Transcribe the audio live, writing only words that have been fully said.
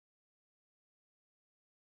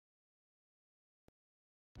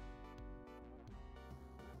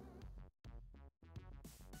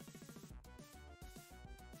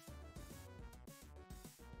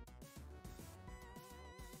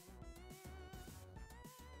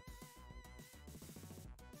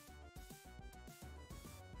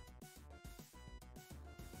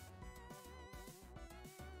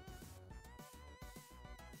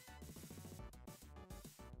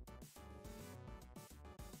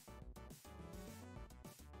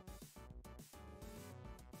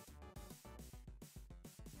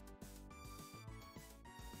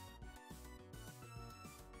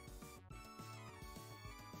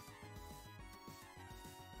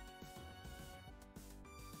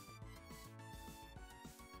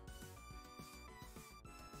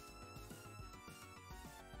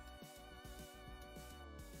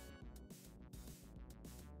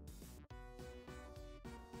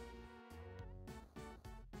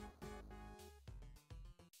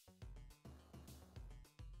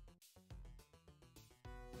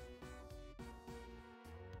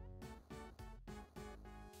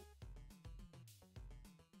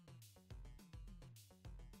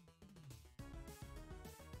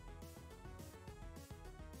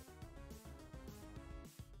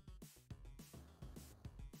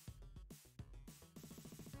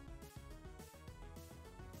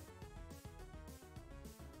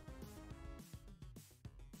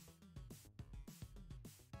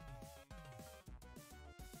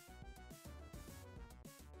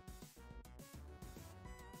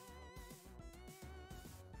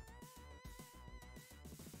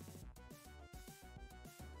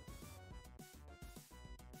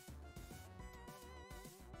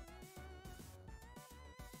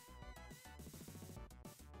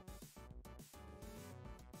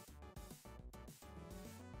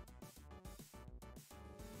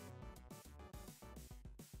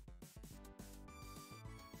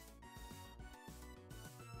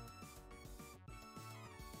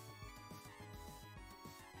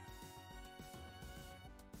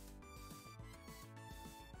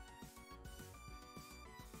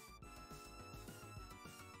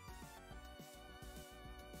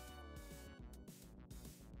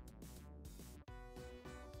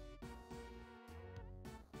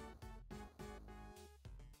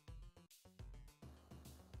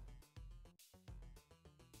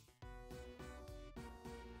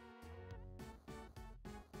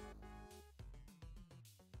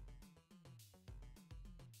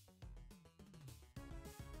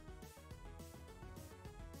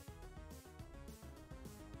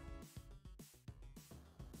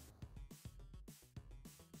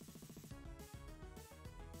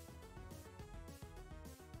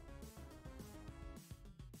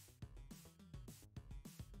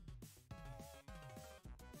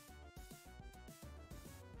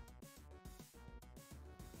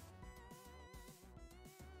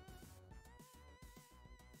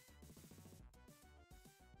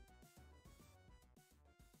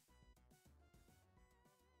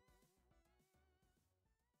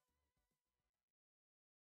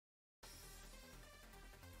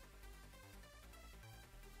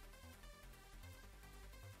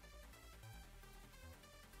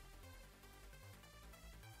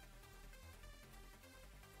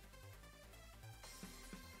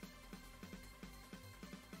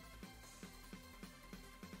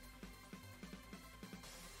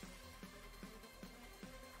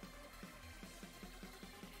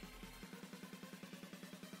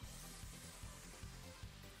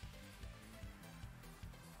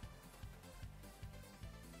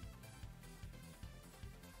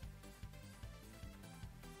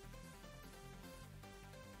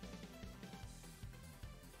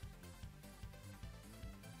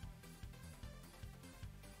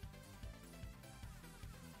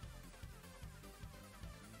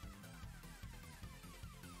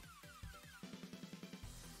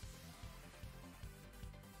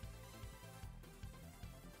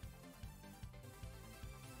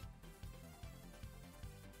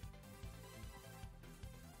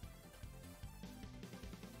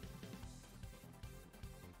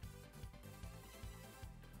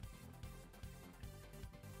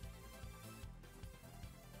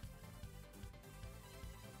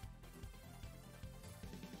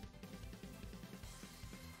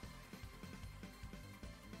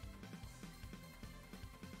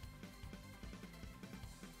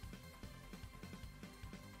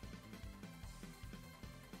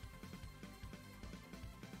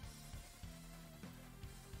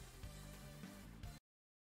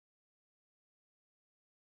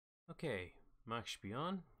Okay, mic should be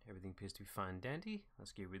on. Everything appears to be fine and dandy.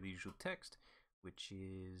 Let's get rid of the usual text, which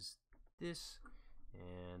is this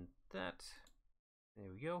and that. There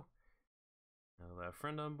we go. Now we have a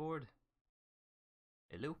friend on board.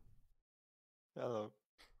 Hello. Hello.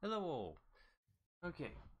 Hello all.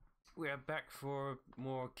 Okay, we are back for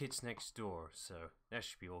more Kids Next Door, so that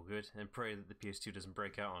should be all good. And pray that the PS2 doesn't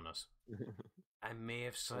break out on us. I may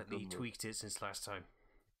have slightly tweaked it since last time.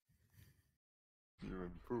 You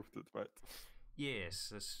improved it, right?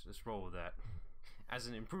 Yes, let's roll with that. As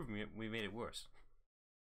an improvement, we made it worse.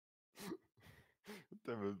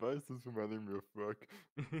 Damn it, why is this reminding me of work?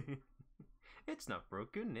 It's not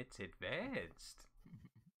broken, it's advanced.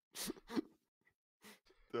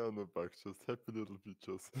 There are no bugs, just happy little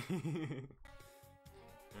features. Alright,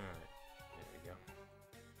 there we go.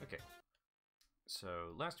 Okay.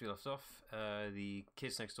 So, last we left off, the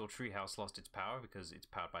Kids Next Door treehouse lost its power because it's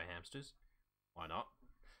powered by hamsters. Why not?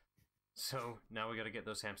 So, now we gotta get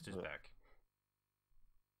those hamsters back.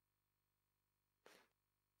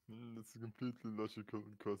 It's a completely logical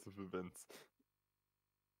course of events.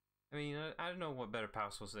 I mean, I don't know what better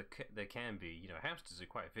power source there can be. You know, hamsters are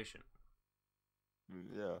quite efficient.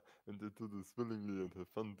 Yeah, and they do this willingly and have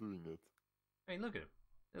fun doing it. I mean, look at them.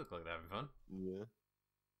 They look like they're having fun. Yeah.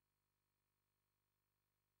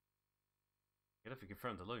 You'll have to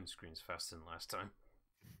confirm the loading screen's faster than last time.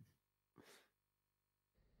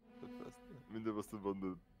 I mean, there was the one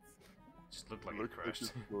that just looked like it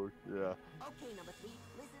crashed. Yeah. Okay, number 3,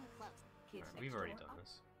 listen close. Kids Right, we've already done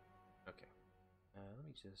this. Okay. Let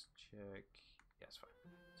me just check. Yeah, it's fine.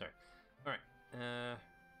 Sorry. Alright.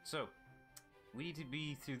 So, we need to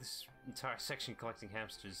be through this entire section collecting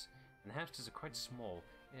hamsters, and the hamsters are quite small.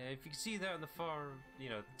 If you can see that on the far, you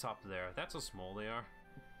know, the top there, that's how small they are.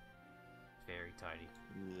 Very tiny.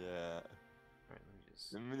 Yeah. Alright, let me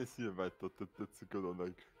just... I'm gonna see a white dot, that's a good one,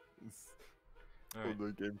 like, it's... Alright. All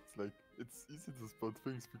the games, like, it's easy to spot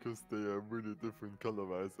things because they are really different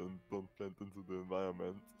color-wise and don't blend into the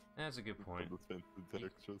environment. That's a good point. The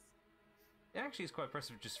textures. It actually is quite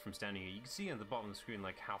impressive just from standing here. You can see on the bottom of the screen,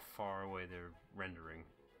 like, how far away they're rendering.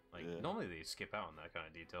 Like, normally they skip out on that kind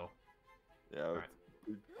of detail. Yeah,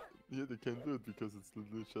 yeah, they can do it because it's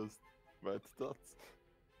literally just white dots.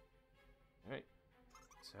 Alright.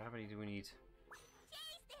 So how many do we need?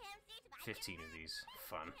 15 of these.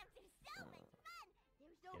 Fun.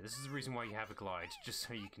 Yeah, this is the reason why you have a glide, just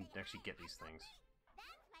so you can actually get these things.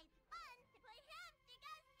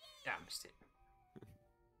 Ah, I missed it.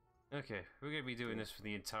 Okay, we're gonna be doing this for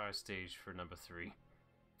the entire stage for number 3.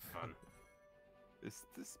 Fun. Is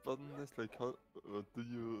this button like how do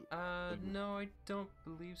you... no, I don't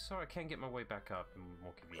believe so. I can't get my way back up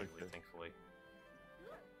more conveniently, thankfully.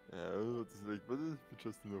 Yeah, it's like, what if you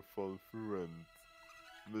just, you know, fall through and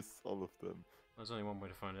miss all of them? There's only one way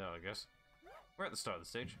to find out, I guess. We're at the start of the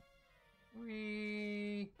stage.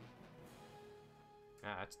 Whee!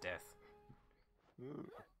 Ah, that's death.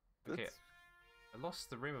 Okay, I lost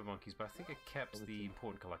the rainbow monkeys, but I think I kept the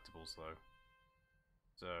important collectibles, though.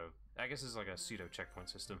 So, I guess it's like a pseudo-checkpoint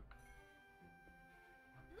system.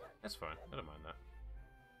 That's fine, I don't mind that.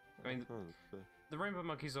 I mean, the rainbow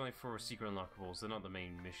monkeys are only for secret unlockables, they're not the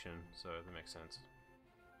main mission, so that makes sense.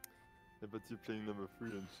 Yeah, but you're playing number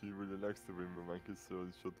 3 and she really likes the rainbow monkeys, so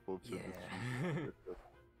you should hope she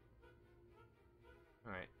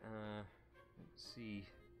Alright, let's see.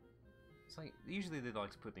 It's like, usually they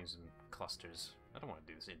like to put things in clusters. I don't want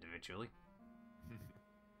to do this individually.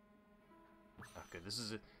 Okay, this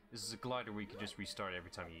is a glider where you can just restart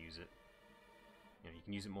every time you use it. You know, you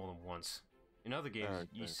can use it more than once. In other games,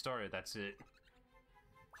 you start it, that's it.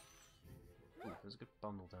 Ooh, there's a good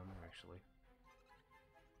bundle down there, actually.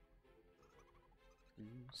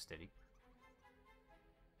 Ooh, steady.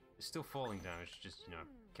 It's still falling damage, just, you know,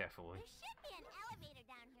 carefully. There should be an elevator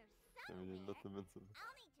down here somewhere. I mean, not the mental.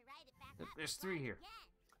 I'll need to ride it back up. There's 3 here.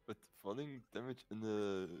 But falling damage in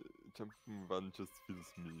a jumping run just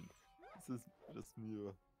feels mean. This is just me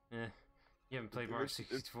or... You haven't played Mario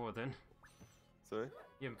 64 then? Sorry?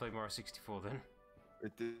 You haven't played Mario 64 then?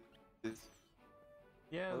 It is...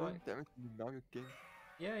 Yeah, like... damage in the Mario game?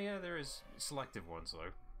 Yeah, there is selective ones,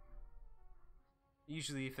 though.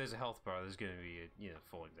 Usually, if there's a health bar, there's gonna be,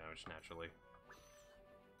 falling damage, naturally.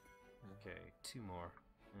 Okay, 2 more.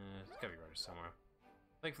 It's gotta be right somewhere.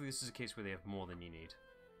 Thankfully, this is a case where they have more than you need.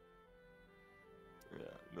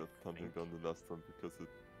 Yeah, not hunting down the last one because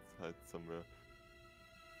it's hid somewhere.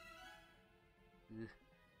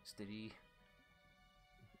 Steady.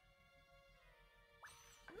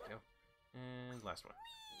 There we go. And last one.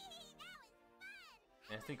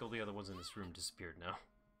 And I think all the other ones in this room disappeared now.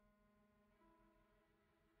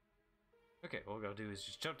 Okay, all we gotta do is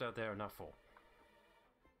just jump out there and not fall.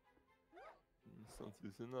 Sounds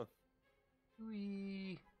easy enough.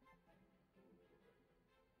 Whee!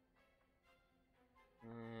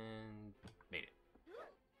 And made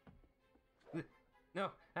it.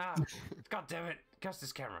 No! Ah! God damn it! Cast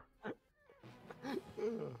this camera.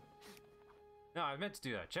 No, I meant to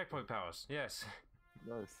do that. Checkpoint powers. Yes.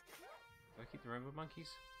 Nice. Do I keep the rainbow monkeys?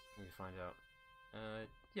 I need to find out.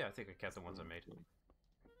 Yeah, I think I kept the ones I made.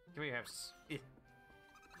 Come here, hamsters.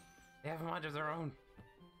 They have a mind of their own.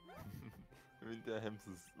 I mean, the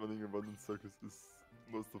hamsters running around in circles is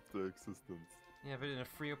most of their existence. Yeah, but in a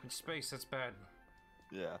free open space, that's bad.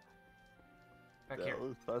 Yeah. Back They're here.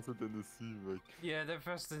 all faster than the sea, like. Yeah, they're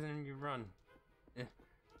faster than you run.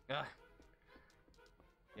 Ah.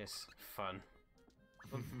 Yes, fun.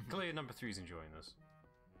 Well, clearly number 3's enjoying this.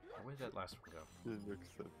 Where did that last one go? Yeah,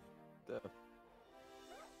 except that.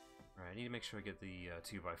 Right, I need to make sure I get the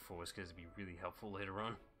 2x4s because it'd be really helpful later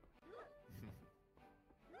on.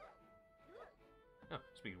 Oh,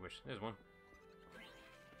 speaking of which, there's one.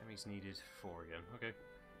 Enemies needed 4 again. Okay.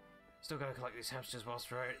 Still gotta collect these hamsters whilst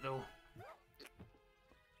we're at it, though.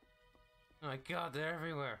 Oh my god, they're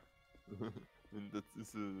everywhere. And that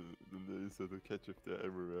is then there is to catch if they're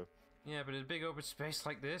everywhere. Yeah, but in a big open space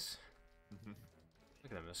like this. Look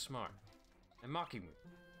at them, they're smart. They're mocking me.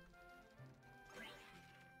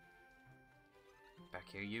 Back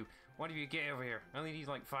here, you. One of you get over here. I only need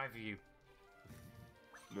like 5 of you.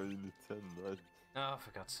 No, you need 10, right? Oh,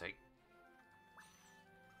 for God's sake.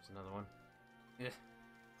 There's another one. Yeah.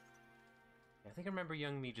 I think I remember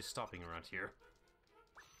young me just stopping around here.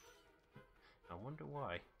 I wonder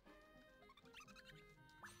why. I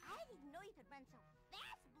didn't know you could run so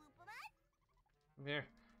fast, Blooper. Come here.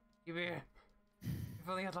 Come here. If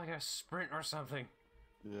only had like a sprint or something.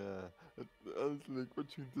 Yeah. Honestly, like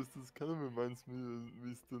watching this kind of reminds me when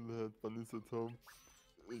we still had bunnies at home.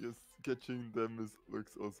 I guess catching them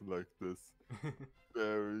looks also like this.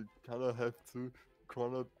 Where we kind of have to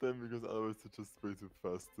corner them because otherwise they're just way too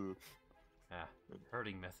fast to. Ah,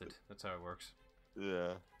 herding method. That's how it works.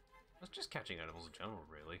 Yeah. It's just catching animals in general,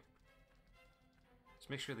 really. Just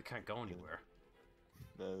make sure they can't go anywhere.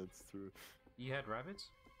 Yeah, that's true. You had rabbits?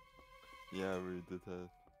 Yeah, we did have.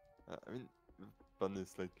 I mean,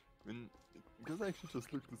 bunnies, like, because I actually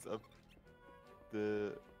just looked this up.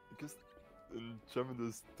 Because in German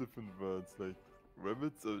there's different words, like,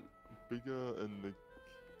 rabbits are bigger and, like,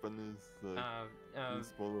 bunnies, like, the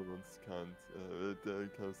smaller ones can't. They're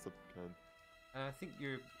kind of sub-kind. I think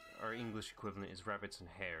our English equivalent is rabbits and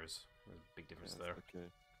hares. There's a big difference there. Okay.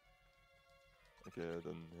 Okay,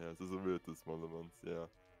 then, yeah, those are weird, the smaller ones, yeah.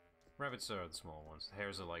 Rabbits are the small ones.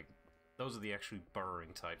 Hares are like, those are the actually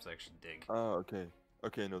burrowing types that actually dig. Ah, okay.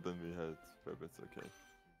 Okay, no, then we had rabbits, okay.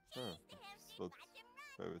 Ah, so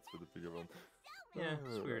rabbits were the bigger one. Yeah,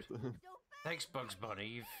 it's Ah, weird. right. Thanks, Bugs Bunny.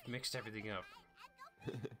 You've mixed everything up.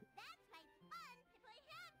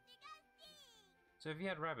 So if you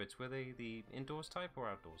had rabbits, were they the indoors type or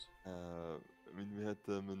outdoors? I mean, we had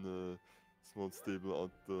them in a small stable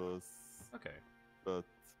outdoors. Okay. But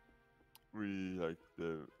we, like,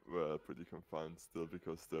 they were pretty confined still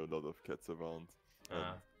because there are a lot of cats around.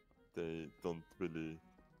 And they don't really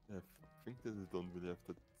have, I think that they don't really have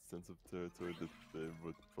that sense of territory that they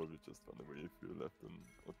would probably just run away if you left them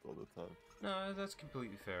out all the time. No, that's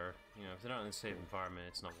completely fair. You know, if they're not in a safe environment,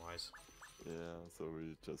 it's not wise. Yeah, so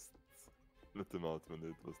we just let them out when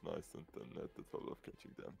it was nice and then had the trouble of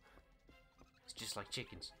catching them. It's just like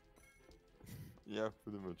chickens. Yeah,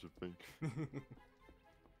 pretty much, I think.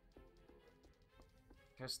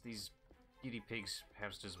 Guess these guinea pigs,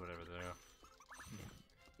 hamsters, whatever they are.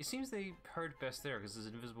 It seems they herd best there because there's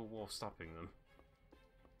an invisible wall stopping them.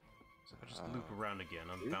 So if I just loop around again,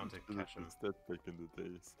 I'm bound to catch them. That back in the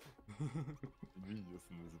days. We use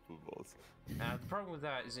invisible walls. The problem with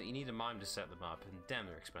that is that you need a mime to set them up, and damn,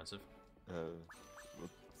 they're expensive. What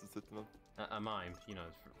to set them up? A mime, you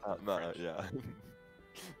know. For French. Yeah.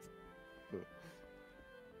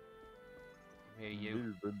 Here you.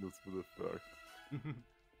 Maybe Windows would have worked.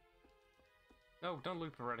 No, don't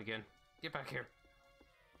loop around again. Get back here.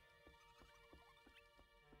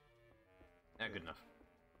 Ah, good enough.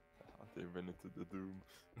 They went into the doom.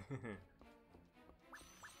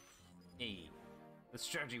 Hey, the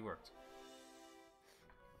strategy worked.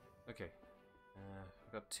 Okay.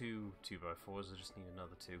 I've got 2 2x4s, I just need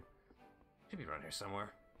another 2. Should be around here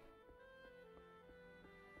somewhere.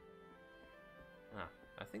 Ah,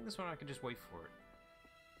 I think this one I can just wait for it.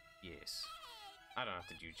 Yes. I don't have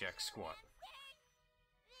to do jack squat.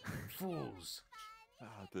 Fools!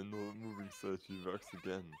 The no moving strategy works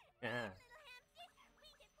again. Yeah.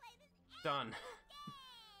 Done.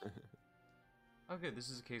 Oh good, this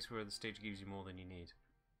is a case where the stage gives you more than you need.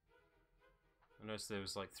 I noticed there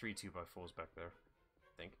was like 3 2x4s back there,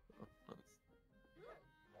 I think. Oh,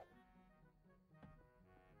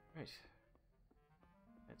 nice. Right.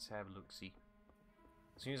 Let's have a look-see.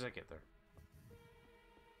 As soon as I get there.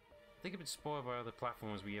 I think I've been spoiled by other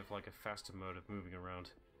platforms where you have like a faster mode of moving around.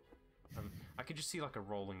 I could just see like a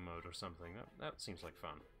rolling mode or something. That seems like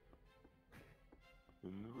fun.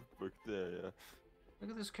 Back there, yeah. Look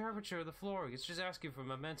at this curvature of the floor. It's just asking for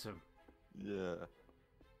momentum. Yeah.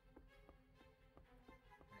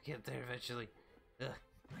 I'll get there eventually. Ugh.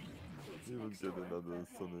 You will get another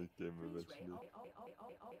Sonic game eventually.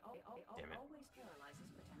 Damn it.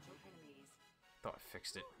 Thought I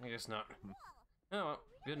fixed it. I guess not. Oh well,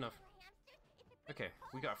 good enough. Okay,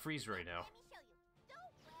 we got freeze ray now.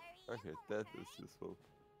 Okay, that is useful.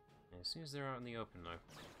 As soon as they're out in the open though.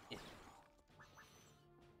 Yeah.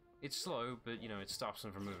 It's slow, but you know, it stops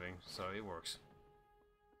them from moving, so it works.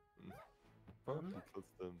 Probably kills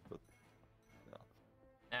them, but yeah.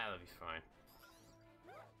 That'll be fine.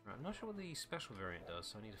 Right, I'm not sure what the special variant does,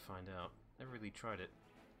 so I need to find out. Never really tried it.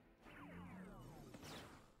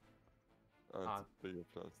 It's a bigger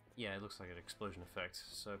blast. Yeah, it looks like an explosion effect,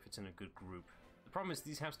 so if it's in a good group. The problem is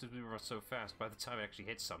these hamsters move so fast, by the time it actually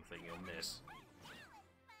hits something, you'll miss.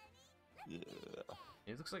 Yeah.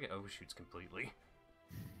 It looks like it overshoots completely.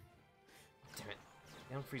 Damn it.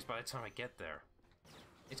 They don't freeze by the time I get there.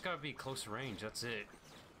 It's gotta be close range, that's it.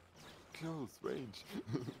 Close range.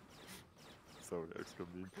 Sorry, extra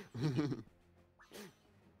meme.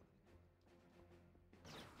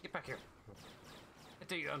 Get back here. I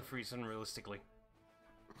dare you to unfreeze unrealistically.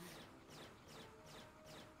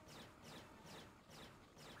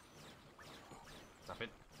 Stop it.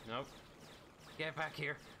 No. Get back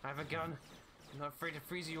here. I have a gun. I'm not afraid to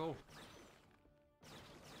freeze you all.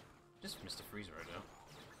 Just Mr. Freeze right now.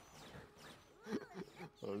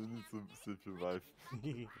 Oh, you need to save your life.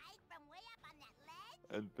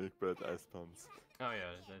 And big bad ice puns. Oh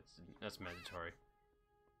yeah, that's mandatory.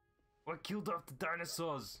 What killed off the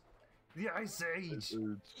dinosaurs? The Ice Age!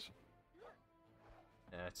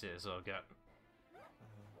 That's it, that's all I've got.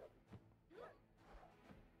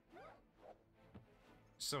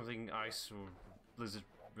 Something ice or blizzard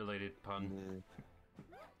related pun. Yeah.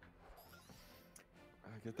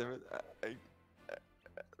 God damn it, I'm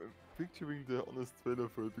picturing the honest trailer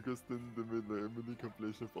for it because then they made like a mini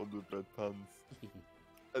compilation of all the bad puns.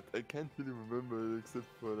 I can't really remember except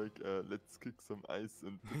for like let's kick some ice,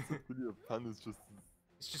 and it's not really a pun,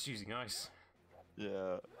 it's just using ice.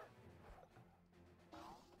 Yeah.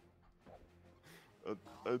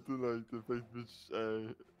 I do like the fact which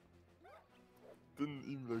I didn't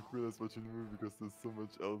even like realize watching the movie because there's so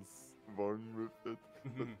much else wrong with it.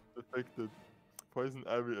 But the fact that Poison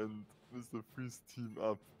Ivy and Mr. Freeze team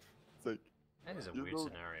up, it's like, that is a weird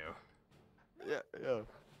scenario. Yeah.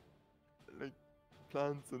 Like,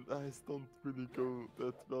 plants and ice don't really go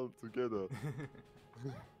that well together.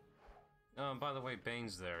 Oh, and by the way,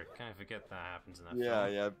 Bane's there. Kind of forget that happens in that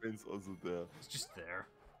film. film. Bane's also there. He's just there.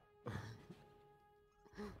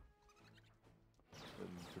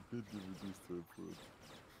 And completely reduced to a fruit.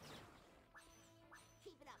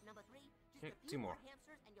 Keep it up, number 3. Just Okay, a 2 few more.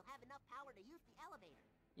 hamsters and you'll have enough power to use the elevator.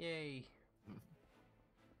 Yay.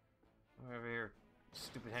 Over here,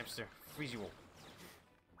 stupid hamster. Freeze you all.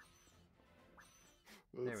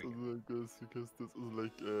 That's also like this, because there's also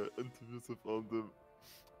like interviews of all the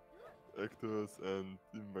actors and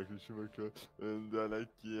even Michael Schumacher, and they're like,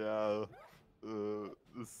 yeah,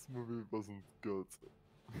 this movie wasn't good.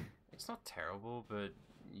 It's not terrible, but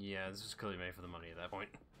yeah, this was clearly made for the money at that point.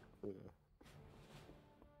 Yeah.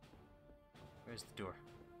 Where's the door?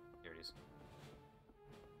 There it is.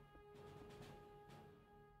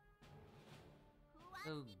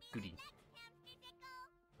 Oh, goody.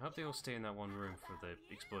 I hope they all stay in that one room for the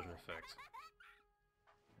explosion effect.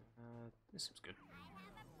 This seems good.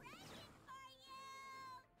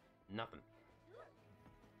 Nothing.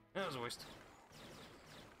 That was a waste.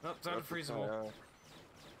 Oh, time to freeze them all.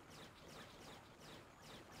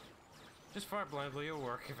 Just fire blindly, it'll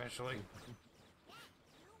work eventually.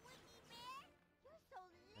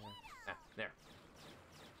 There.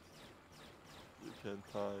 You can't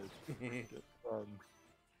hide. Get fun.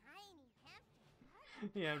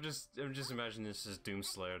 Yeah, I'm just imagining this as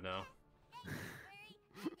Doomslayer now.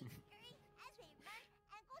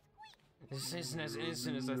 This isn't as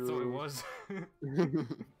innocent as I thought it was. Come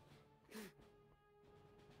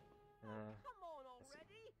on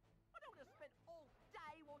already! I don't want to spend all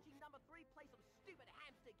day watching number 3 play some stupid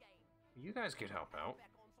hamster game. You guys could help out.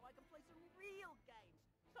 Back on so I can play some real games,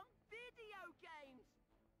 some video games.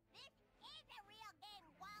 This is a real game,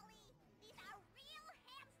 Wally. These are real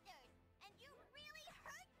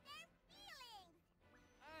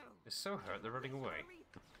They're so hurt, they're running away. A little.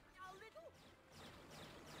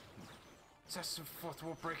 Is that some fourth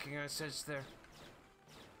wall breaking I says there?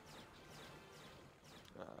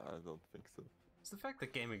 I don't think so. It's the fact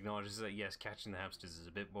that game acknowledges that, yes, catching the hamsters is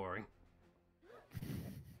a bit boring.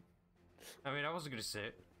 I mean, I wasn't gonna say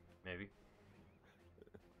it. Maybe.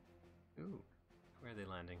 Ooh. Where are they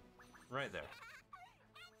landing? Right there.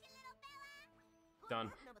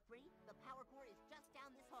 Done. Number 3, the power core is just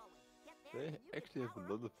down this hallway. Get there They and you can actually have power a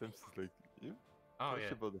lot up of the hamsters like you. Oh, Actually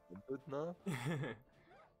yeah. about 100 now.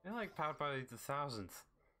 They're like powered by the 1000th.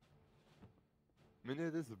 I mean,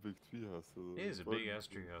 it is a big treehouse. So It is a big ass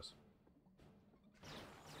treehouse.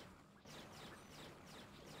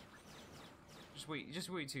 Just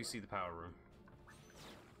wait till you see the power room.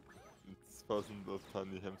 It's thousands of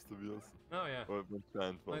tiny hamster wheels. Oh yeah. Or one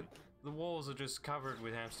giant one. Like, the walls are just covered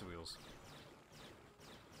with hamster wheels.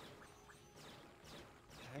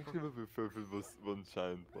 I actually would prefer if it was one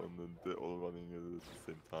giant one and they're all running it at the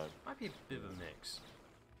same time. Might be a bit of a mix.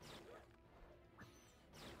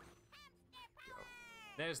 Go.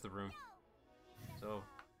 There's the room. So,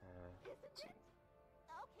 let's see.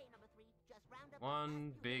 Okay, number 3, just round up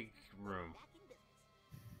One big room. back in business.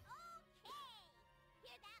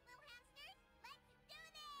 Hear that, little hamsters? Let's do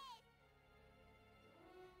this!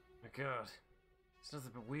 My god. It's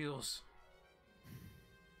nothing but wheels.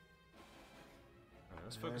 Alright,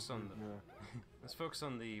 let's focus on the let's focus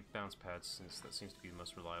on the bounce pads since that seems to be the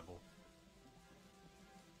most reliable.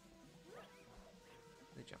 Where are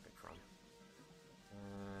they jumping from?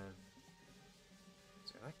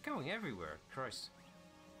 So they're going everywhere. Christ.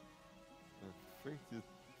 I think it's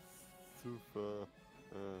too far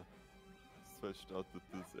stretched out that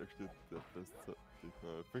this is actually the best subject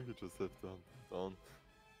now. I think you just have to hunt them down.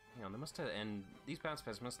 Hang on, they must have, and these bounce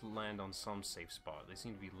pads must land on some safe spot. They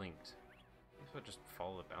seem to be linked. If I just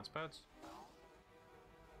follow the bounce pads?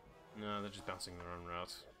 No, they're just bouncing their own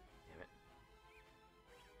route. Damn it.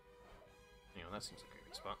 Hang on, that seems like a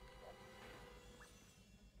good spot.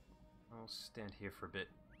 I'll stand here for a bit.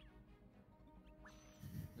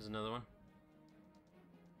 There's another one.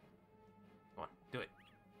 Come on, do it.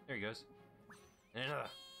 There he goes. And another.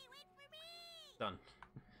 Done.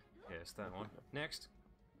 Yes, that one. Next.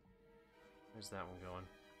 Where's that one going?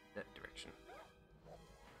 That direction.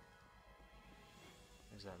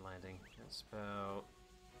 Where's that landing? That's about...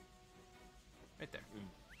 right there.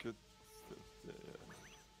 Good stuff there.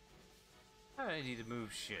 I need to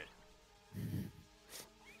move shit.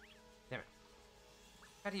 Damn it.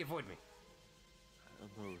 How do you avoid me? I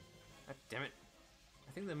don't know. God damn it.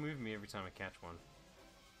 I think they move me every time I catch one.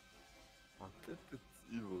 Come on. That's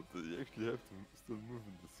evil. You actually have to still move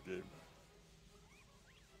in this game.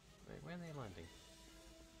 Wait, where are they landing?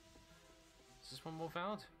 Is this one more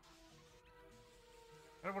valid?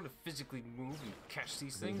 I don't want to physically move and catch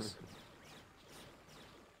these things.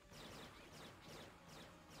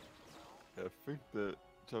 I think the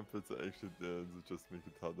jump pads are actually there to just make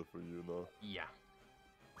it harder for you now. Yeah.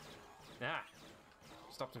 Ah!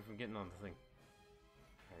 Stopped him from getting on the thing.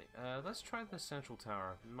 Okay, let's try the central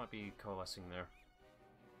tower. It might be coalescing there.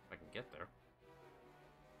 If I can get there.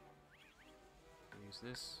 Use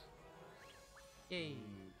this. Yay!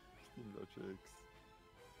 Steam logics.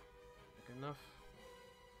 Good enough?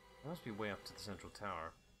 It must be way up to the central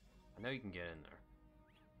tower. I know you can get in there.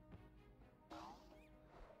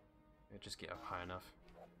 Yeah, just get up high enough.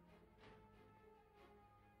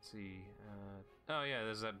 Let's see, oh yeah,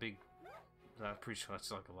 there's that big... I'm pretty sure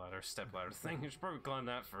that's like a ladder, step ladder thing. You should probably climb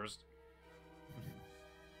that first.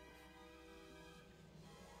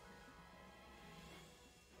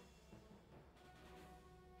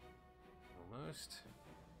 Almost.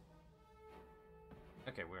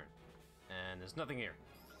 Okay, we're in. And there's nothing here.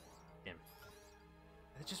 Damn it.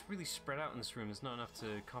 They're just really spread out in this room. There's not enough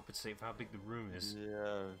to compensate for how big the room is.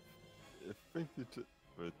 Yeah, I think you just...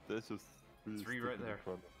 Wait, there's just... Three right there.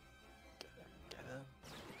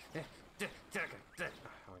 Get him.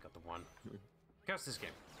 I only got the one. Catch this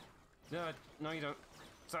game. No, no you don't.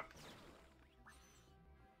 Stop.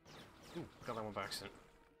 Ooh, got that one by accident.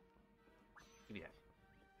 Give me that.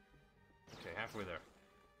 Okay, halfway there.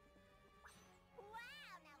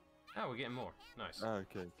 Oh, we're getting more. Nice. Ah,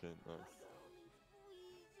 okay, nice.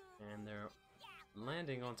 And they're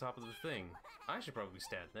landing on top of the thing. I should probably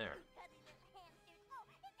stand there.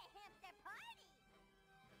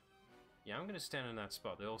 Yeah, I'm gonna stand in that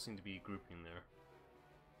spot. They all seem to be grouping there.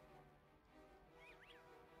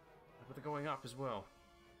 But they're going up as well.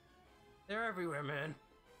 They're everywhere, man.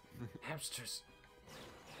 Hamsters.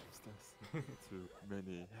 Hamsters. Too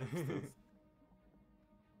many hamsters.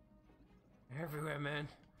 They're everywhere, man.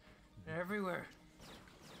 They're everywhere.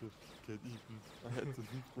 Just get eaten. I had to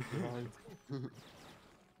leave them behind.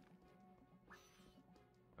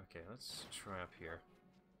 Okay, let's try up here.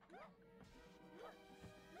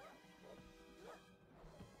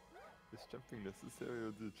 Is jumping necessary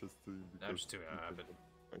or do you just do it because I'm just doing it out of habit.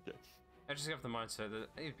 Okay. I just have the mindset that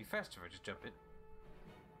it'd be faster if I just jump it.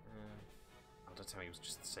 Oh, don't tell me it was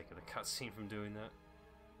just the sake of the cutscene from doing that.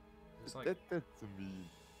 It's like... That's mean.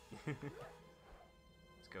 Let's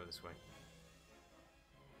go this way.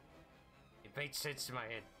 It made sense in my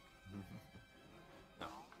head. No.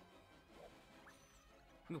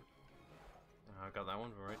 Ooh. Oh, I got that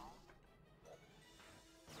one right.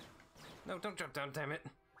 No, don't jump down, damn it.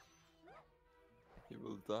 He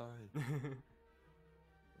will die.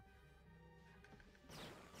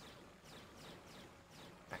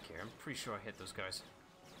 Back here, I'm pretty sure I hit those guys.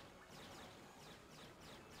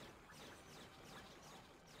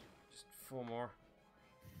 Just 4 more.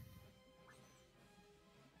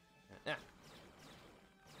 Yeah.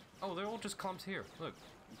 Oh, they're all just clumped here. Look.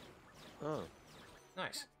 Oh.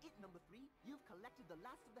 Nice. That's it, number 3. You've collected the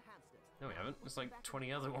last of the hamsters. No, we haven't. There's like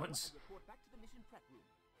 20 other ones. And report back to the mission prep room.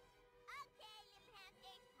 Okay, you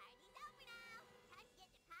hamsters, party's over now. Time to get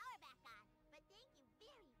the power back on. But thank you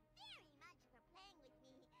very, very much for playing with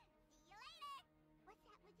me. See you later. What's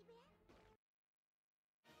that, Woodsy Bear?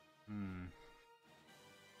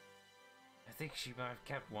 I think she might have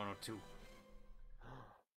kept 1 or 2.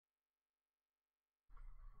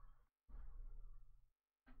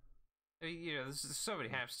 I mean, you know, there's so many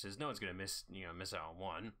hamsters. No one's gonna miss out on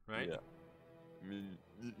one, right? Yeah. I mean,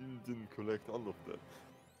 you didn't collect all of them.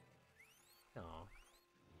 Oh.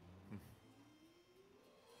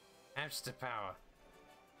 Hamster power.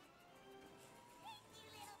 Thank you,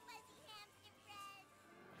 little fuzzy hamster friend.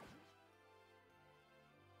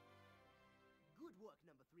 Good work,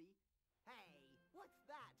 number 3. Hey, what's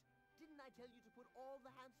that? Didn't I tell you to put all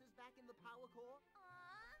the hamsters back in the power core?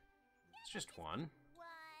 Aww. It's just one. One.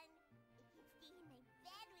 It can stay in my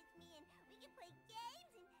bed with me and we can play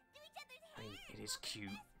games and do each other's I mean, hair. it is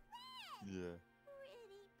cute. Yeah.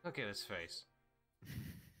 Pretty. Look at his face.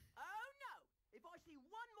 Oh no! If I see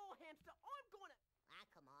one more hamster, I'm gonna... Ah,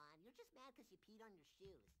 come on. You're just mad because you peed on your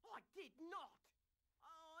shoes. I did not!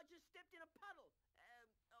 Oh, I just stepped in a puddle.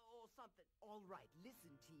 Or something. All right,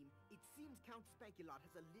 listen, team. It seems Count Spankulot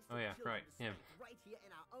has a list Oh, of yeah, children right, to yeah. spank right here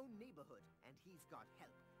in our own neighborhood, and he's got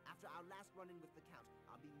help. After our last run-in with the Count,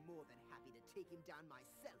 I'll be more than happy to take him down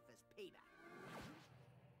myself as payback.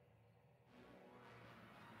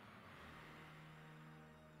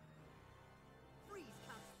 Freeze,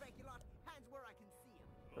 Count Spankulot! Hands where I can see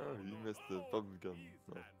him. Oh, you missed the bubble gum.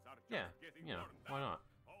 Oh, Yeah, you know, why not?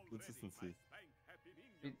 consistency.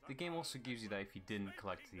 The game also gives you that if you didn't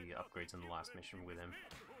collect the upgrades in the last mission with him.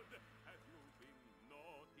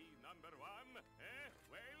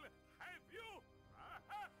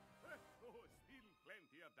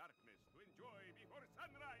 Darkness to enjoy before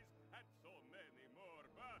sunrise, and so many more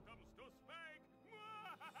bottoms to spank.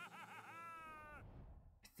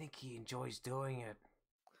 I think he enjoys doing it.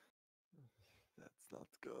 That's not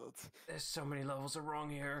good. There's so many levels of wrong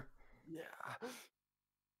here. Yeah.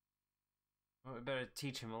 Well, we better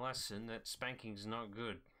teach him a lesson that spanking's not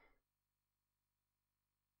good.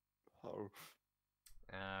 How?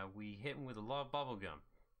 We hit him with a lot of bubblegum.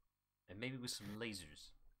 And maybe with some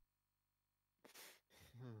lasers.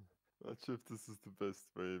 Not sure if this is the best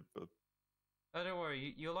way, but Oh, don't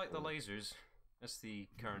worry, you'll like the lasers. That's the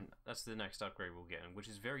next upgrade we'll get, which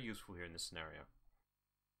is very useful here in this scenario.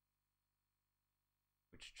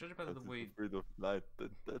 Which, judging by the that is way, afraid of light.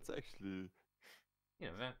 That's actually, you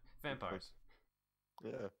know, vampires.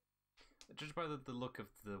 yeah. Judged by the look of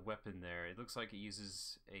the weapon there, it looks like it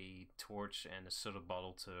uses a torch and a soda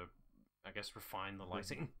bottle to, I guess, refine the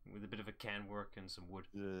lighting with a bit of a can work and some wood.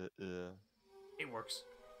 Yeah, yeah. It works.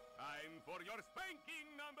 Time for your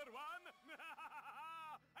spanking, number 1!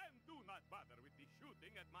 And do not bother with the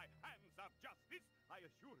shooting at my hands of justice. I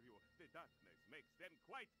assure you, the darkness makes them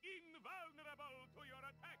quite invulnerable to your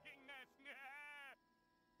attackingness.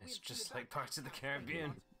 It's just like Pirates of the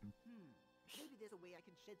Caribbean. Maybe there's a way I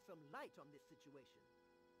can shed some light on this situation.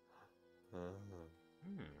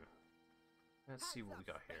 Let's see what we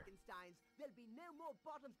got here. Frankensteins. There'll be no more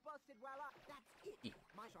bottoms busted while That's it!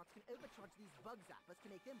 My shots can overcharge these bug zappers to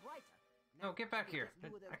make them brighter. No, get back here.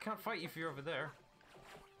 I can't fight you if you're over there.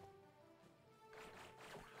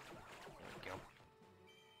 There we go.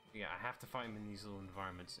 Yeah, I have to fight him in these little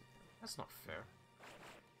environments. That's not fair.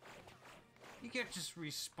 You can't just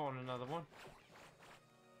respawn another one.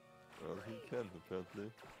 Well, he can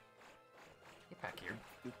apparently. Get back here.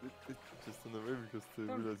 It just on the way because they're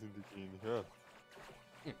Don't- realizing they can hurt.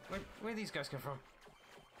 Yeah, where these guys come from?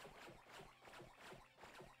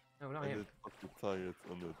 No, not And him. it got the target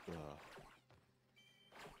on it.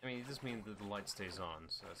 I mean, it does mean that the light stays on,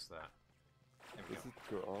 so that's that. There we Does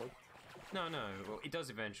go. it go out? No, no, well, it does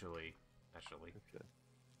eventually, actually. Okay.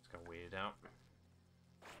 Just gotta wait it out.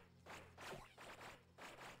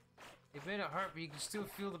 It may not hurt, but you can still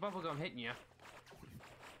feel the bubblegum hitting you.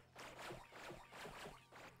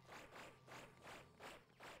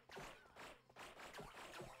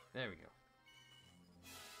 There we go.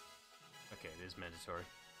 Okay, it is mandatory.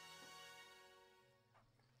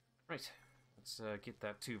 Right, let's get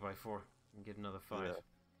that 2x4 and get another 5. Yeah.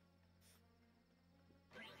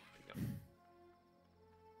 There we go.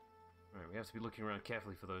 Alright, we have to be looking around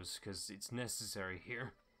carefully for those, because it's necessary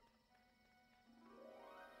here.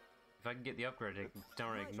 If I can get the upgrade, I can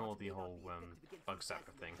downright ignore the whole bug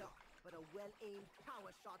zapper thing. But a well-aimed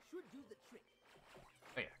power shot should do the trick.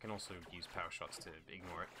 Oh yeah, I can also use power shots to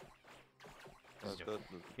ignore it.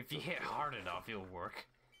 If you hit hard enough, it'll work.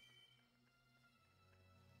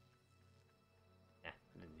 Yeah,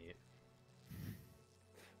 I didn't need it.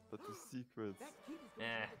 But the secrets. That kid is going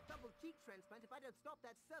to get a double cheek transplant if I don't stop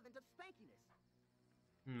that servant of spankiness.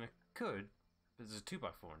 I could, but there's a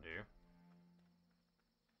 2x4 in here.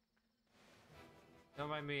 Don't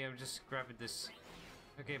mind me, I'm just grabbing this.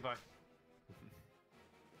 Okay, bye.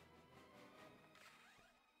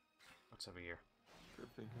 What's over here?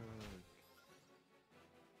 Gripping her.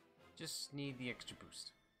 Just need the extra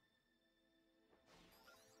boost.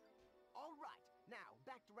 All right, now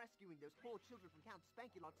back to rescuing those poor children from Count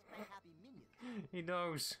Spankulot's happy minions. He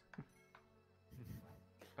knows.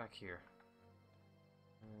 Back here.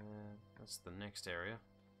 That's the next area.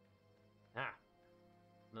 Ah!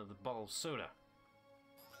 Another bottle of soda.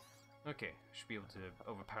 Okay, should be able to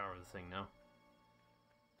overpower the thing now.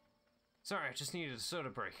 Sorry, I just needed a soda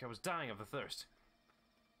break. I was dying of the thirst.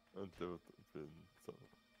 And there would have been some.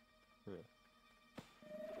 Yeah.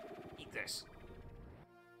 Eat this.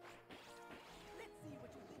 Let's see what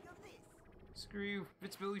you think of this. Screw you,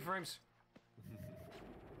 it's Billy Frames.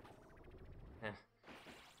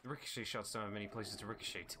 The ricochet shots don't have many places to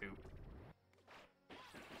ricochet to.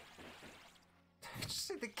 Just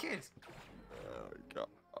say the kid. Oh my god.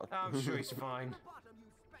 I'm sure he's fine. Bottom, you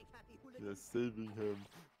spank-happy hooligan. They're saving him.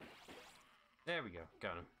 There we go,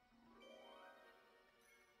 got him.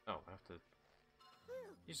 Oh, I have to.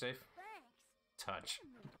 You're safe. Thanks. Touch.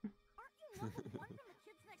 Aren't you level 1 from the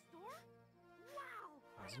kids next door? Wow.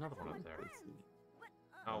 There's another one up there. Let's see. But,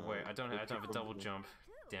 Oh wait, I don't have a double jump.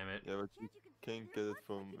 Damn it. Yeah, but you Can't can't get it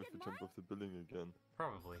from if you jump off the building again.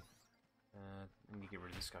 Probably. Let me get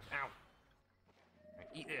rid of this guy. Ow! Right,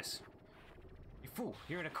 eat this. You fool!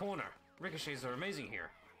 You're in a corner. Ricochets are amazing here.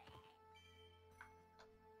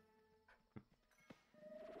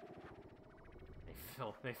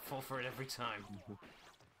 They fall for it every time.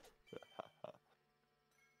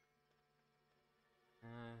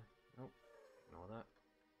 Nope. Ignore that.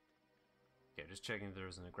 Okay, just checking if there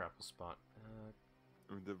isn't a grapple spot.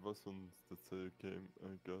 I mean, there was one that came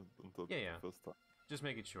and got on top Yeah. the first time. Just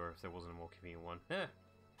making sure if there wasn't a more convenient one. Eh.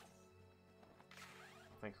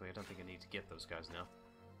 Thankfully, I don't think I need to get those guys now.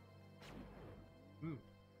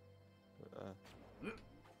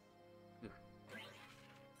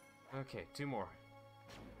 Okay, 2 more.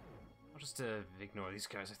 I'll just ignore these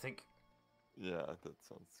guys, I think. Yeah, that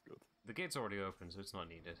sounds good. The gate's already open, so it's not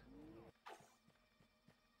needed.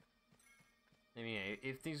 I mean,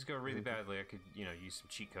 if things go really badly, I could, you know, use some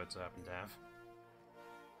cheat codes I happen to have.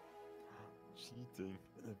 Cheating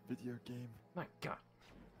in a video game. My god.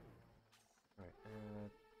 Alright,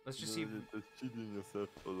 let's just see. You're cheating yourself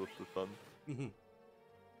out of the fun.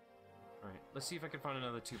 Alright, let's see if I can find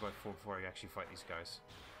another 2x4 before I actually fight these guys.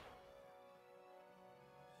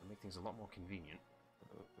 It'll make things a lot more convenient.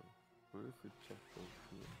 What if we check those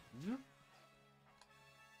here?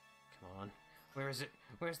 Come on. Where is it?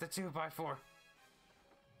 Where's the 2x4? I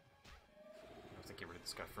have to get rid of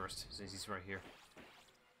this guy first, since he's right here.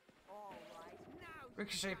 All right, now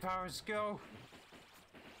Ricochet powers, go!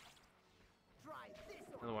 try this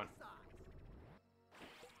on Another one. the size.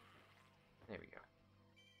 There we go.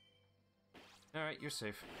 Alright, you're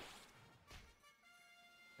safe.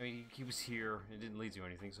 I mean, he was here, it didn't lead to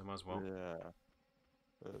anything, so I might as well. Yeah.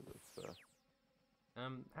 That's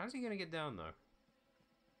How's he gonna get down, though?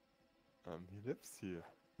 he lives here.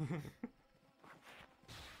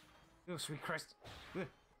 Oh, sweet Christ! Ugh.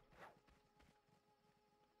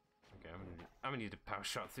 Okay, I'm gonna need a power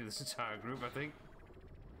shot through this entire group, I think.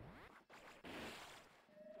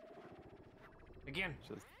 Again!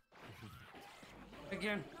 Just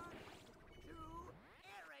Again! To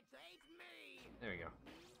irritate me. There we go.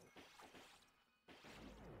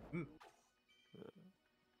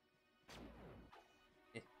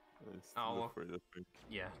 Still Oh, afraid, I think.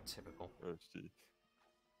 yeah, typical. Oh, gee.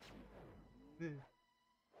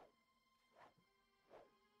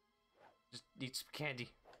 Just need some candy.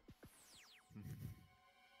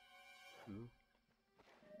 Ooh.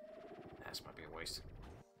 This might be a waste.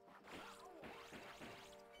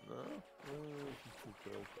 No? Too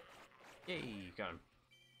bad. Yay, got him.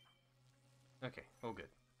 Okay, all good.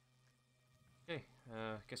 Okay,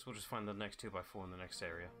 guess we'll just find the next 2x4 in the next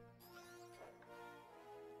area.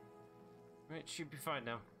 Right, should be fine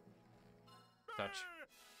now. Touch.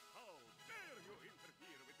 How dare you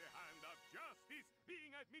interfere with the hand of justice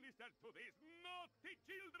being administered to these naughty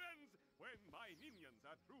children when my minions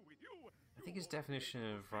are through with you? I think his definition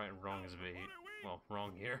of right and wrong is a bit, well,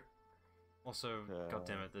 wrong here. Also,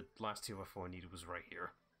 goddammit, the last 2x4 I needed was right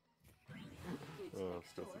here. Oh, of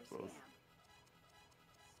course it was.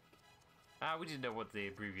 Ah, we didn't know what the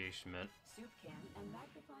abbreviation meant. Soup can and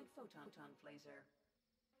magnified photon laser.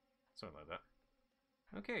 Something like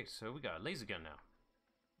that. Okay, so we got a laser gun now.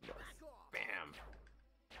 Bam!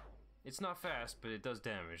 It's not fast, but it does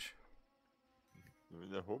damage. I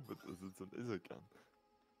mean, I hope it is. It's a laser gun.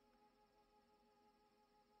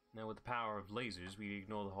 Now with the power of lasers, we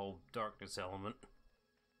ignore the whole darkness element.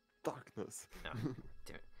 Darkness. No,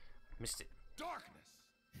 damn it. Missed it. Darkness!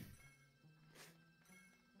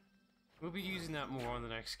 We'll be using that more on the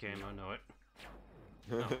next game, I know it.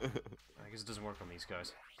 No, I guess it doesn't work on these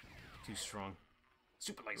guys. Too strong.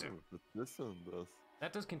 Super laser! Oh, but this one does.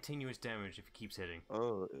 That does continuous damage if it keeps hitting.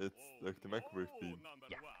 Oh, it's like the microwave beam.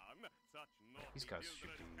 Yeah. These guys should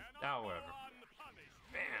do... However.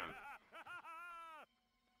 Bam!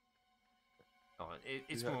 Oh,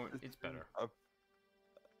 it's Yeah, more... It's better. Up.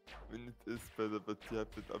 I mean, it is better, but you have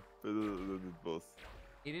it up better than it was.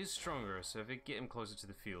 It is stronger, so if it get him closer to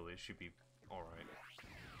the field, it should be alright.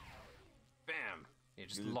 Bam! It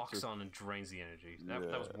just locks on and drains the energy. That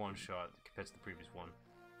was one shot compared to the previous one.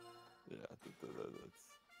 Yeah, that's...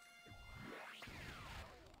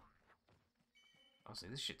 Honestly,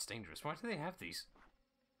 this shit's dangerous. Why do they have these?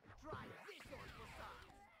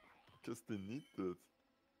 Because they need it.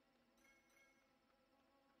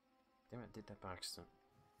 Damn it, I did that by accident.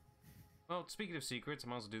 Well, speaking of secrets, I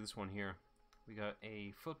might as well do this one here. We got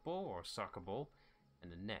a football or soccer ball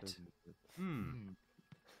and a net.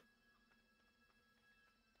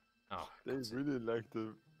 Oh, They really like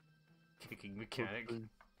the kicking mechanic. cooking.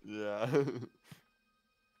 Yeah.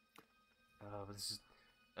 But this is...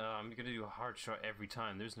 I'm gonna do a hard shot every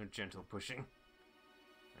time. There's no gentle pushing.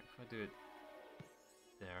 Right, if I do it...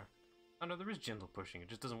 There. Oh no, there is gentle pushing. It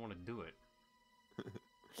just doesn't want to do it.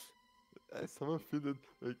 I somehow feel that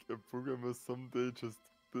like a programmer someday just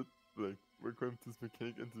did like programmed this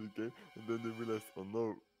mechanic into the game and then they realized, oh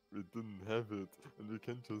no, we didn't have it and we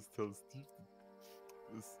can't just tell Steve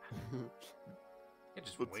this. Yeah,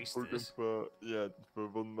 just But waste program this. for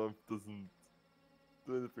 1 month doesn't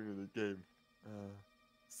do anything in the game.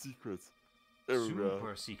 Secrets. Everywhere.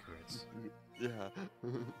 Super secrets. Yeah.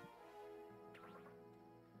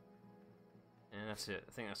 And that's it.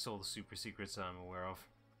 I think that's all the super secrets I'm aware of.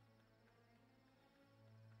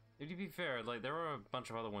 To be fair, like, there are a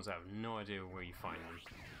bunch of other ones I have no idea where you find them.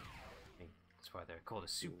 I think that's why they're called a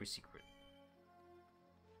super secret.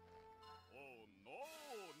 Oh no,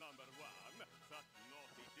 number one. Such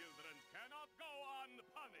naughty children cannot go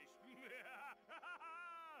unpunished.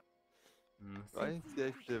 Why is he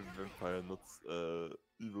actually a vampire, not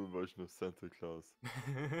evil version of Santa Claus?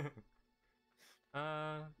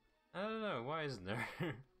 I don't know. Why isn't there?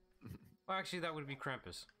 Well, actually, that would be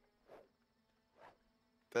Krampus.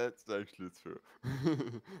 That's actually true.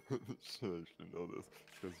 Should actually know this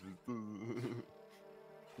because we do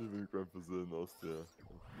even Krampus in Austria.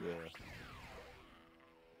 Yeah.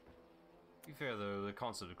 To be fair, though, the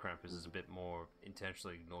concept of Krampus is a bit more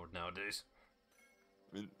intentionally ignored nowadays.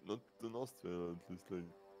 I mean, not in Austria, at least like.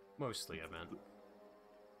 Mostly, I meant.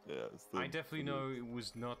 Yeah. Still I definitely know it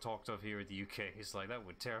was not talked of here in the UK. It's like, that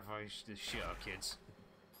would terrify the shit out of kids.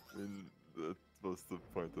 I mean, that was the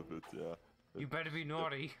point of it. Yeah. You better be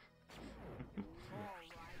naughty.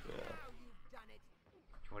 Yeah.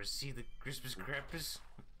 You want to see the Christmas Krampus?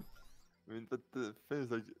 I mean, but the thing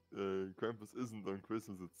is, like, Krampus isn't on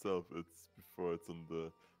Christmas itself. It's before. It's on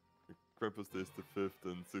the Krampus Day is the 5th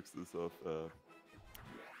and 6th is of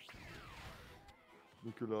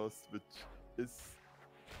Nicholas, which is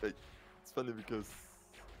like it's funny because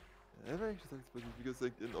I never actually talked about it because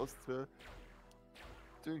like in Austria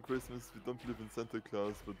during Christmas we don't believe in Santa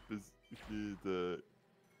Claus, but basically the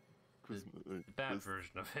Christmas The bad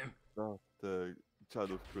version of him. no, the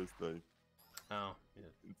child of Christ, like Oh, yeah.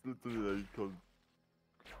 it's literally like called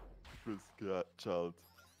Christ child.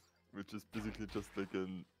 which is basically just like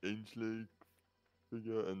an angel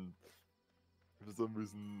figure, and for some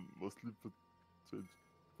reason mostly portrayed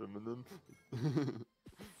feminine.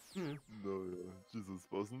 No, yeah, Jesus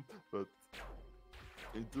wasn't, but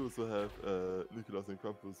we do also have Nicholas and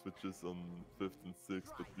Krampus, which is on 5th and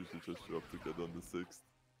 6th, but usually just show up together on the 6th.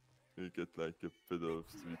 You get like a bit of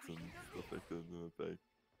sweets and stuff like that in the bag.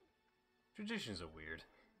 Traditions are weird.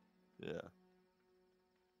 Yeah.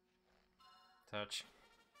 Touch.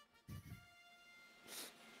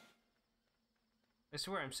 I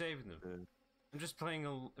swear I'm saving them. Yeah. I'm just playing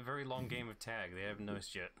a very long game of tag. They haven't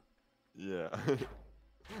noticed yet. Yeah.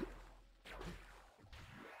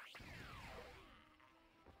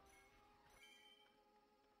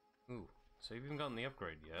 Ooh, so you haven't gotten the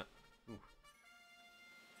upgrade yet. Ooh.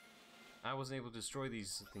 I wasn't able to destroy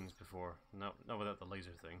these things before. Not without the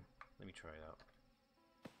laser thing. Let me try it out.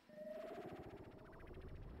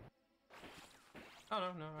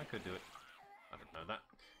 Oh no, I could do it. I don't know that.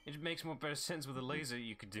 It makes more better sense with a laser.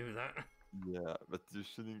 You could do that. Yeah, but you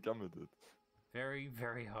shouldn't come at it. Very,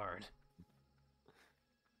 very hard.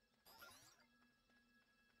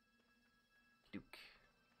 Duke.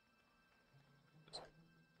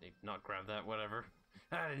 Need not grab that, whatever.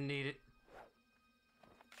 I didn't need it.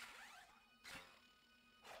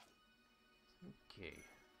 Okay.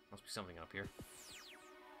 Must be something up here.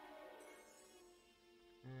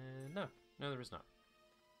 No, there is not.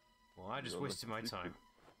 Well, I just wasted my time.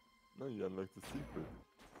 No, you unlocked the secret.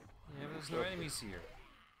 Yeah, but there's no enemies here.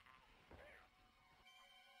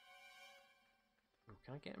 Oh,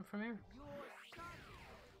 can I get him from here?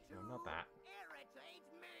 No, not that. Irritate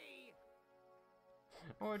me!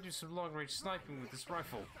 Or do some long-range sniping with this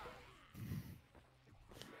rifle.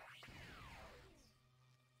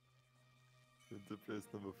 Into place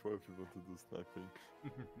number 4 if you want to do sniping.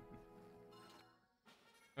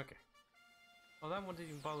 Okay. Well, that one didn't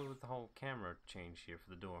even bother with the whole camera change here for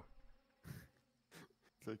the door.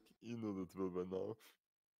 It's like, you know that well by now.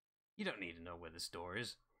 You don't need to know where this door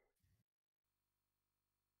is.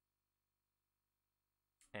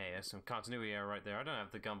 Hey, there's some continuity error right there. I don't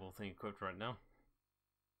have the gumball thing equipped right now.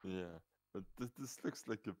 Yeah, but this looks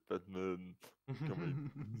like a Batman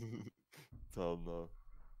coming town now.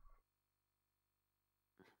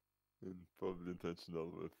 And probably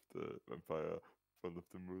intentional with the vampire in front of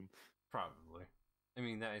the moon. Probably. I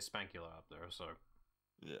mean, that is Spankula up there, so...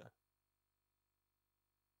 Yeah.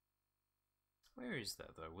 Where is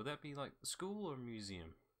that, though? Would that be, like, school or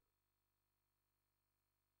museum?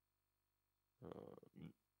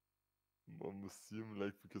 More museum,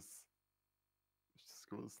 like, because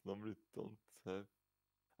schools normally don't have...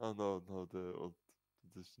 Oh, no, the old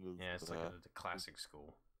traditional... Yeah, it's like the classic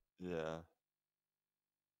school. Yeah.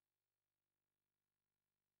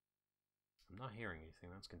 I'm not hearing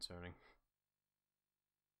anything, that's concerning.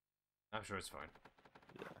 I'm sure it's fine.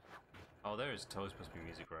 Yeah. Oh, there's totally supposed to be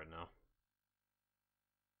music right now.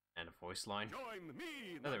 And a voice line. Join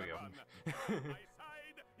me, Oh, there we go. my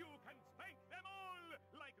side, you can spank them all,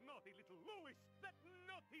 like naughty little Louis, that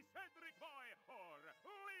naughty Cedric boy, or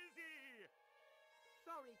Lizzie.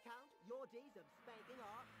 Sorry, Count, your days of spanking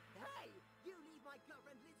are... Hey! You leave my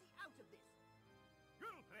girlfriend Lizzie out of this!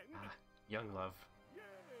 Girlfriend? Ah, young love.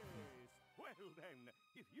 Yes. Well then,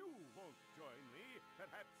 if you won't join me,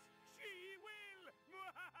 perhaps she will.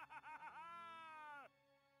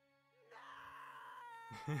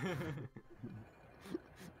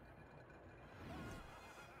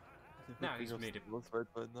 Now he's made it. Right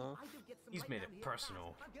by now. I don't get some He's light made down it here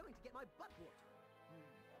personal. fast. I'm going to get my butt whooped.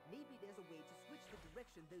 Maybe there's a way to switch the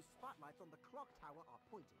direction those spotlights on the clock tower are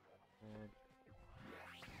pointing.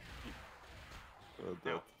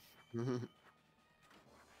 That.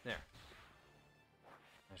 There.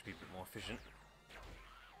 That should be a bit more efficient.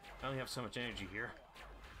 I only have so much energy here.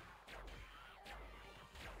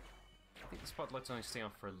 I think the spotlights only stay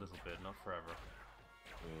on for a little bit, not forever.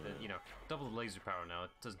 You know, double the laser power now,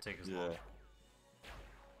 it doesn't take as long.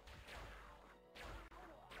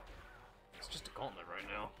 It's just a gauntlet right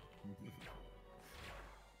now.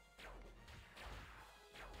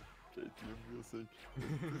 KTM music.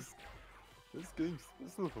 This game's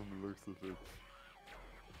special from the looks of it.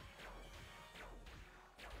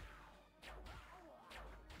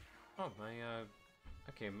 Oh,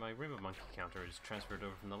 okay, my Rainbow Monkey counter is transferred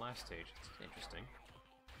over from the last stage. It's interesting.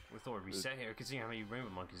 We thought we'd reset here, because see how many Rainbow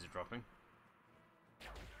Monkeys are dropping.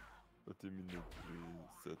 What do you mean it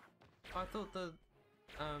reset? I thought the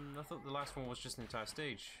last one was just an entire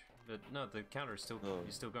stage. But no, the counter is still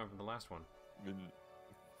is still going from the last one. I mean,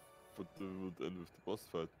 but it would end with the boss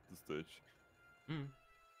fight, the stage.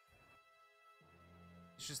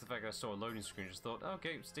 It's just the fact I saw a loading screen, just thought,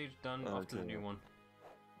 okay, stage done, off to the new one.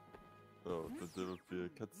 Oh, that there would be a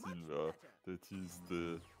cutscene where they tease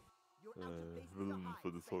the You're out of places to villain hide, for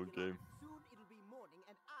this whole Spankulot. game. Soon it'll be morning,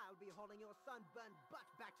 and I'll be hauling your sunburned butt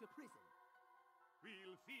back to prison.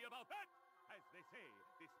 We'll see about that. As they say,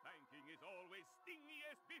 the spanking is always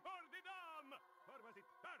stingiest before the dawn. Or was it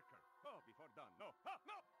darker? Oh, before dawn. No,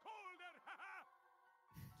 no, colder.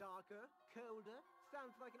 Darker, colder,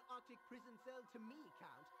 sounds like an Arctic prison cell to me,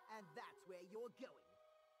 Count, and that's where you're going.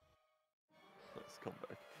 Let's come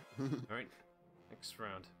back. Alright, next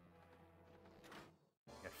round.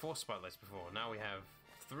 We had 4 spotlights before, now we have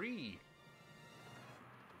 3!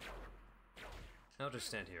 I'll just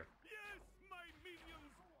stand here. Yes, my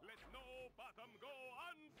minions, let no bottom go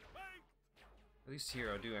unspanked. At least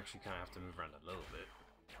here I do actually kind of have to move around a little bit.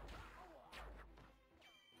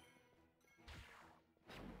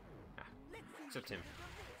 Ah, except him.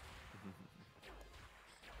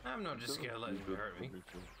 I'm not just gonna let him hurt me.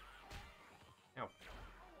 Ow.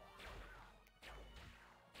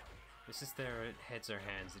 This is their heads or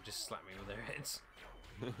hands, they just slap me with their heads.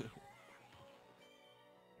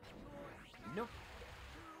 Nope.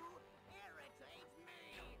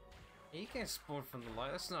 Yeah, you can't spawn from the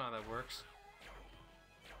light, that's not how that works.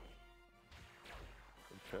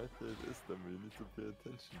 Apparently it is them, we need to pay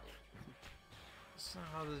attention. That's not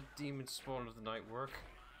how the demons spawn of the night work.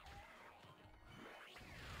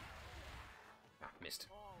 Ah, missed.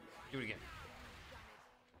 Do it again.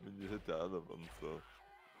 I mean, you hit the other one, so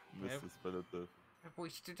miss Yep. is relative. I've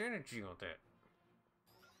wasted energy on that.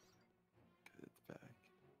 Get it back.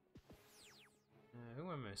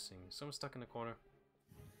 Who am I missing? Someone's stuck in the corner.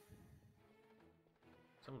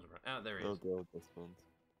 Someone's around. Ah, there he No is. doubt that's one.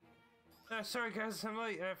 Sorry guys, I'm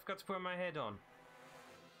late. I forgot to put my head on.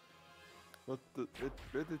 What the?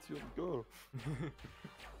 Where did you go?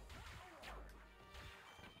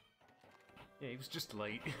 Yeah, he was just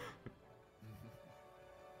late.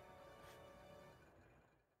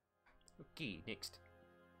 Okay, next.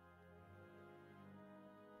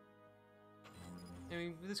 I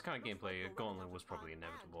mean, with this kind of gameplay, a gauntlet was probably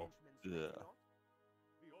inevitable. Yeah.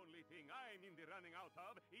 The only thing I'm in the running out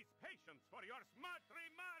of is patience for your smart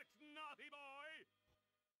remarks, naughty boy.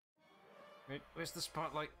 Wait, where's the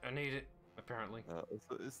spotlight? I need it, apparently.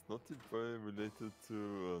 Also, is Naughty Boy related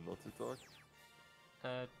to Naughty Dog?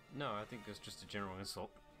 No, I think that's just a general insult.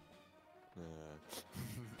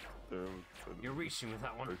 You're reaching with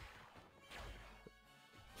that one.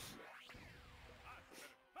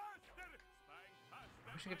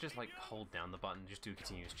 I wish I could just, like, hold down the button and just do a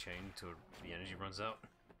continuous chain until the energy runs out.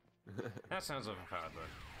 That sounds overpowered,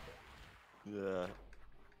 though. Yeah.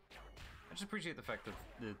 I just appreciate the fact that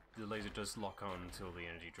the laser does lock on until the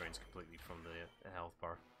energy drains completely from the health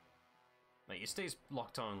bar. Like, it stays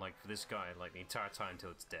locked on, like, for this guy, like, the entire time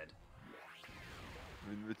until it's dead. I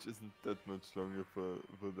mean, which isn't that much longer for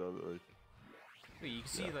the other, like... But you can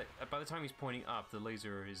see that by the time he's pointing up, the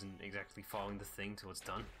laser isn't exactly following the thing till it's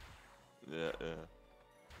done. Yeah, yeah.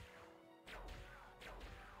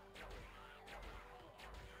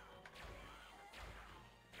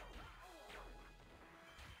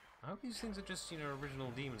 I hope these things are just, you know,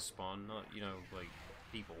 original demon spawn, not, you know, like,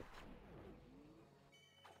 people.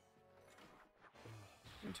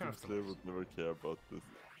 Turn off the Slayer lights. would never care about this.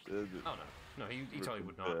 Oh no, he totally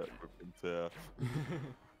would not. Rip and tear.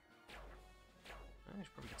 I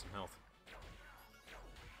should probably get some health.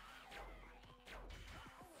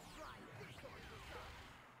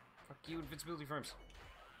 Fuck you, invincibility frames.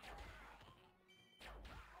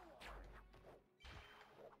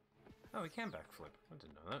 Oh, he can backflip. I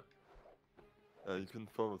didn't know that. You can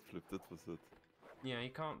forward flip, that was it. Yeah, you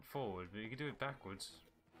can't forward, but you can do it backwards.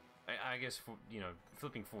 I guess, for, you know,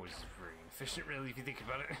 flipping forwards is very efficient, really, if you think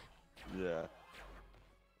about it. Yeah.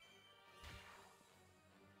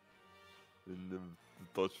 In the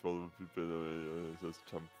dodgeball would be better way, just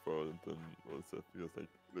jump forward and then also because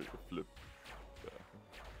like a flip. Yeah.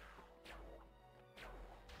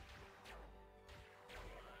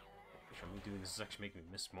 Gosh, me doing this is actually making me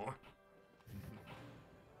miss more.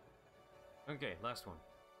 Okay, last one.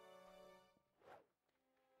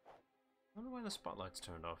 I wonder why the spotlight's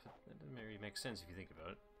turned off. That doesn't really make sense if you think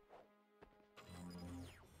about it.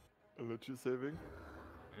 Energy saving?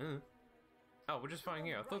 Oh, we're just fine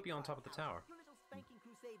here. I thought it'd be on top of the tower. Your little spanking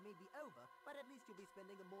crusade may be over, but at least you'll be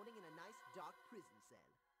spending the morning in a nice, dark prison cell.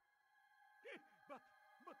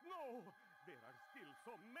 But no! There are still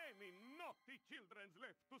so many naughty children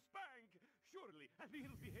left to spank! Surely an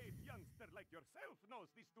ill-behaved youngster like yourself knows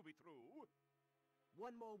this to be true!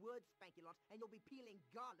 One more word, Spankulot, and you'll be peeling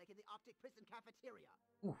garlic in the Arctic prison cafeteria.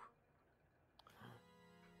 Ooh.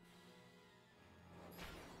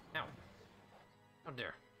 Ow. How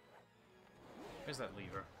dare. Where's that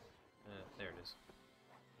lever? There it is.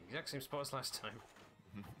 Exact same spot as last time.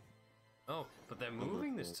 Oh, but they're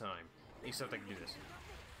moving this time. Except I can do this.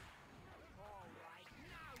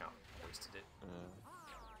 Oh, wasted it.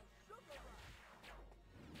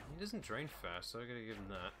 He doesn't drain fast, so I gotta give him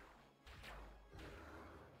that.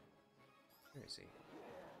 Where is he?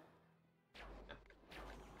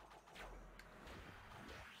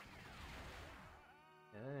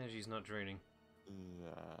 Yeah, energy's not draining. Yeah.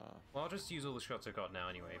 Well, I'll just use all the shots I got now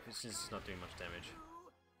anyway, since it's not doing much damage.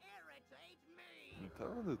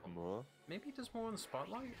 Tell it more. Maybe it does more on the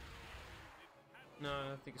spotlight? No,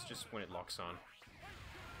 I think it's just when it locks on.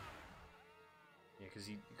 Yeah, because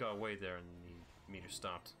he got away there and the meter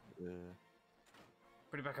stopped. Yeah.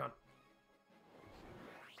 Put it back on.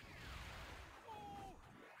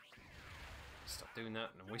 Stop doing that,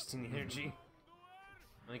 I'm wasting the energy.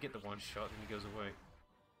 I get the one shot and he goes away.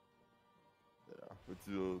 Yeah, but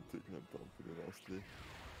you're taking him down pretty nicely.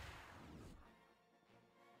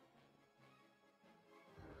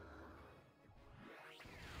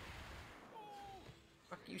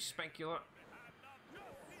 Fuck you, Spankula.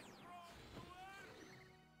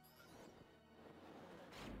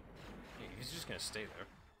 Yeah, he's just gonna stay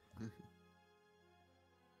there.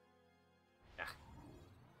 Yeah.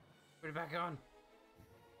 Put it back on.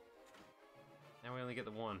 Now we only get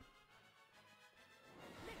the one.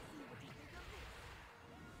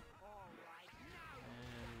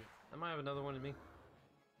 And I might have another one in me.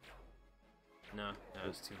 No,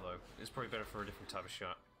 it's too low. It's probably better for a different type of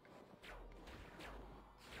shot.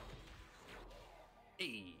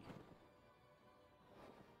 Hey!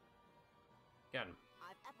 Got him.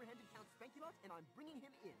 I've apprehended Count Spankulot, and I'm bringing him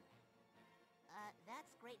in. That's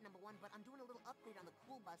great, number one, but I'm doing a little upgrade on the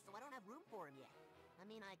cool bus, so I don't have room for him yet. I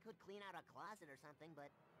mean, I could clean out a closet or something, but...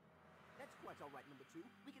 That's quite all right, number two.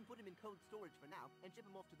 We can put him in cold storage for now, and ship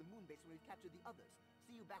him off to the moon base when we've captured the others.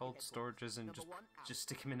 See you back Cold at storage headquarters. isn't Number one, out. just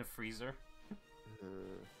stick him in a freezer.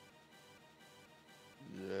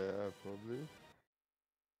 Yeah, probably.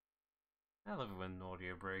 I love it when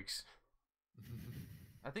audio breaks.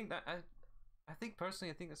 I think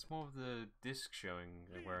personally, I think that's more of the disc showing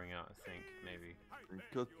wearing out. I think maybe.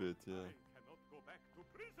 Cut bit, yeah. I cannot go back to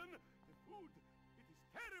prison. The food, it is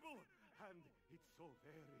terrible, and it's so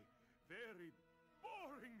very, very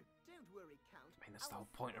boring. Don't worry, Count. I mean, that's the Our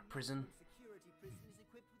whole point of full prison. Security prison is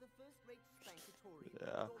equipped with a first-rate spankatorium.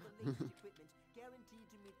 Yeah. With all the latest equipment, guaranteed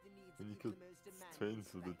to meet the needs And of you could the most demanding train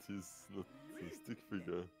so that spankers. he's not a stick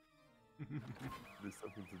figure. There's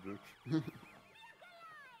something to do.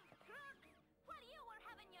 While you were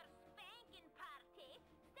having your spanking party,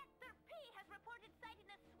 Sector P has reported sighting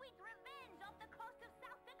the Sweet Revenge off the coast of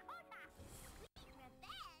South Dakota. Sweet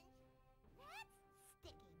revenge? That's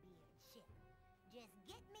Sticky Beard ship. Just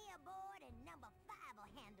get me aboard and number 5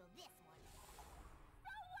 will handle this one.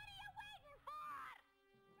 So what are you waiting for?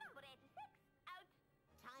 Number 86, out.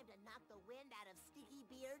 Time to knock the wind out of Sticky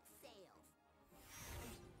Beard's sails.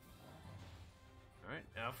 All right,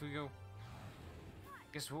 off we go.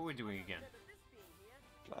 Guess what we're doing again?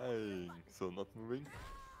 Flying, so not moving. Why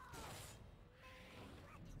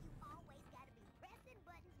do you always gotta be pressing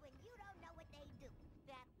buttons when you don't know what they do?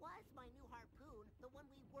 That was my new harpoon, the one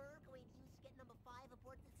we were going to use to get number 5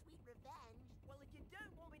 aboard the Sweet Revenge. Well, if you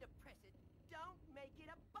don't want me to press it, don't make it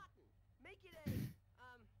a button. Make it a,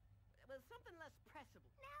 well, something less pressable.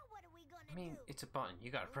 Now what are we gonna I mean, do? it's a button.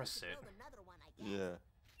 You gotta We'll press have to it. build another one, I guess. Yeah.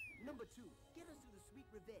 Number 2, get us to the Sweet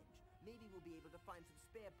Revenge. Maybe we'll be able to find some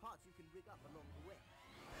spare parts you can rig up along the way.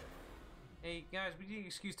 Hey guys, we need an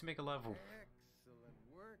excuse to make a level. Excellent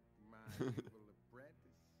work, my evil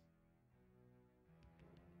apprentice.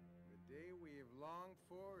 The day we have longed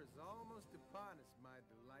for is almost upon us, my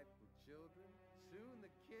delightful children. Soon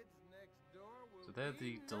the kids next door will So they're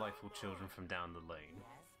be the delightful no children more. from down the lane.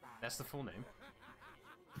 Yes, Father. That's the full name.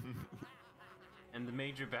 And the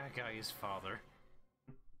major bad guy is father.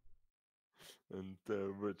 And they're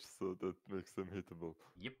rich, so that makes them hittable.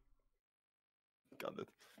 Yep. Got it.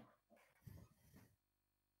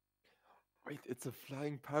 Wait, it's a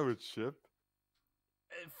flying pirate ship?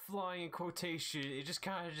 Flying in quotation, it just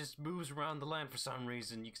kind of just moves around the land for some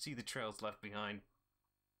reason. You can see the trails left behind.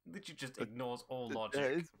 Literally just But ignores all There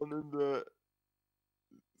logic. is one in the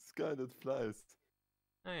sky that flies.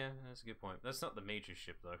 Oh yeah, that's a good point. That's not the major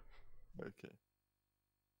ship though. Okay.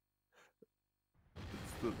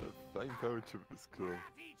 It's still a flying pirate ship is cool.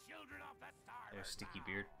 Naughty children of the starboard There's Sticky bow.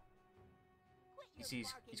 Beard. Quit You your see,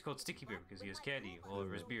 barking, he's called Sticky Beard because he has with candy my all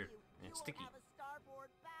over his blue beard, you. and it's You sticky. will have a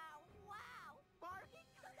starboard bow. Wow. Barking?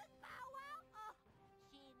 Bow wow. Oh,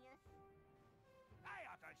 genius. I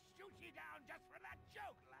ought to shoot you down just for that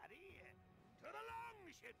joke, laddie. To the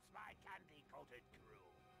longships, my candy-coated crew.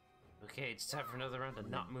 Okay, it's time for another round of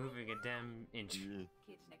not moving a damn inch. Yeah.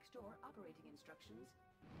 Kids next door operating instructions.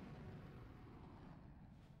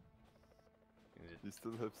 You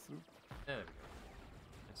still have soup? There we go.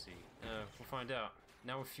 Let's see. We'll find out.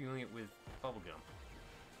 Now we're fueling it with bubblegum.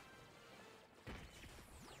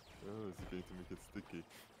 Oh, is it going to make it sticky?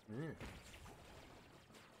 Mm.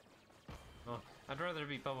 Well, I'd rather it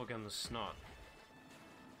be bubblegum than snot.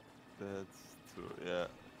 That's true, yeah.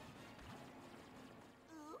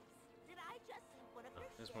 Oops! Did I just sink one of your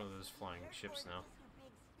There's one of those flying ships now. It's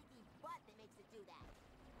your big sticky butt that makes it do that.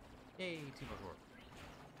 Yay, teamwork work.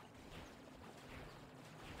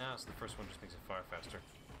 Ah, so the first one just makes it fire faster.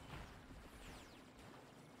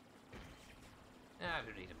 Ah, I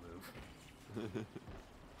don't need to move.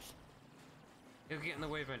 It'll get in the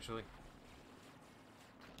way eventually.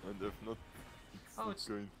 And if not, Oh, it's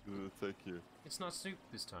going to attack you. It's not soup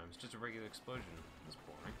this time, it's just a regular explosion. That's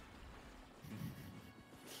boring.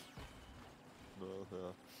 No,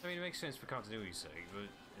 yeah. I mean, it makes sense for continuity's sake, but...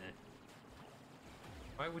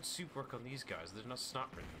 Why would soup work on these guys? They're not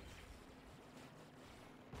snot ridden.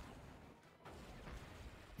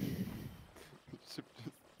 Ship just...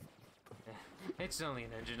 It's only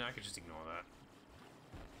an engine, I could just ignore that.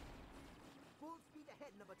 Full speed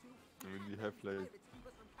ahead, number 2. I mean, we have like Pirates keep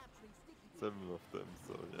us from capturing sticky 7 of them,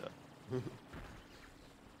 so yeah.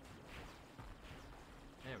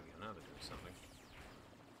 There we go, now they're doing something.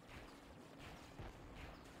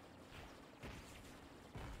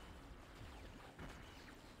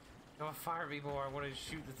 Oh, fire me more, I want to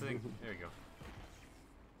shoot the thing. There we go.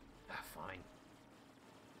 Ah, fine.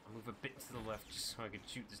 I'll move a bit to the left just so I can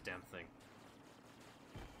shoot this damn thing.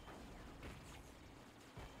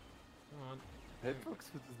 Come on. Headbox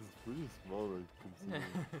fit is pretty small, right?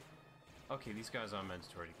 Considering. Okay, these guys are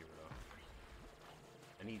mandatory to get rid of.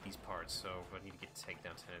 I need these parts, so I need to take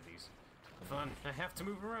down 10 of these. Fun, I have to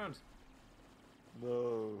move around!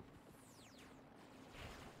 No.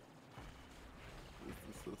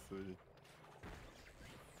 This is so sweet.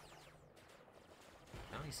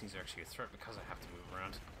 Now these things are actually a threat because I have to move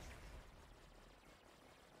around.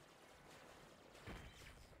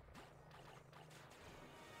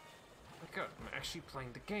 Oh my god, I'm actually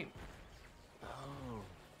playing the game! Oh.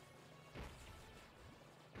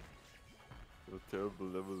 A terrible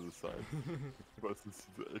level design. Versus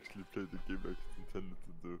to actually play the game like it's intended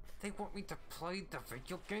to do. They want me to play the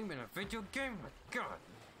video game in a video game? My god!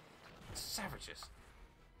 Savages!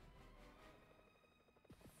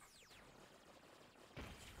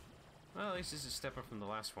 Well, at least this is a step up from the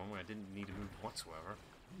last one where I didn't need to move whatsoever.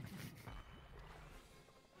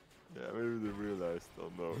 Yeah, maybe they realized,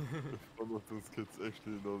 oh no, if one of those kids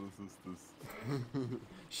actually notices this.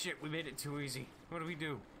 Shit, we made it too easy. What do we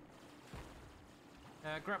do?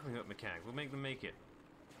 Grappling hook mechanic. We'll make them make it.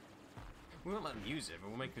 We won't let them use it, but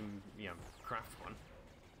we'll make them, you know, craft one.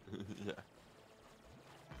 Yeah.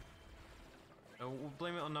 We'll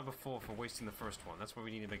blame it on number 4 for wasting the first one. That's why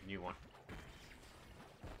we need to make a new one.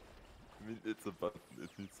 I mean, it's a button, it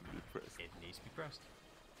needs to be pressed. It needs to be pressed.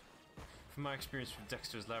 From my experience from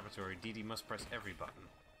Dexter's laboratory, DD must press every button.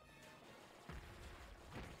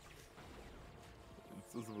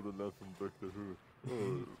 It's also what I learned from Doctor Who.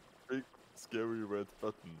 Oh, big, scary red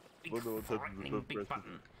button. Big, Wonder what happens if I frightening big press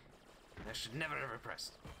button. That should never ever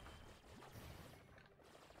press.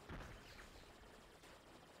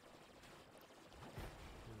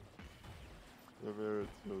 it.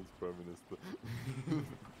 Emeritus Prime Minister.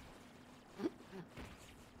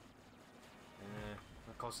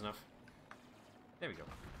 Not close enough. There we go.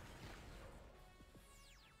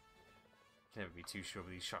 Can never be too sure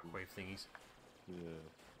with these shockwave thingies. Yeah.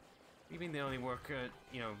 You mean they only work,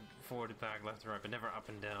 you know, forward and back, left and right, but never up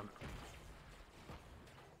and down?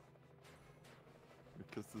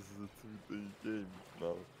 Because this is a 2D game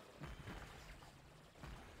now.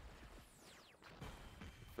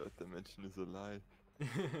 The third dimension is a lie.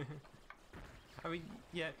 I mean,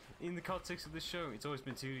 yeah, in the context of the show, it's always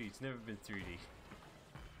been 2D, it's never been 3D.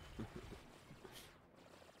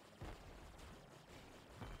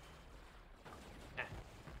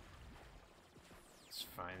 It's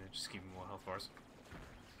fine, just give me more health bars.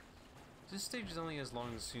 This stage is only as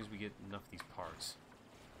long as soon as we get enough of these parts.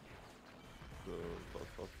 So, about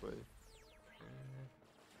halfway.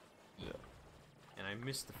 Yeah. And I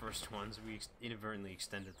missed the first one, so we inadvertently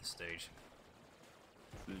extended the stage.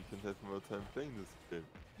 So you can have more time playing this game.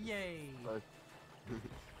 Yay! Right.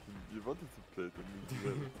 You wanted to play it, I mean, you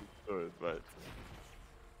wanted to enjoy it, right?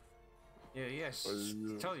 Yeah, yes.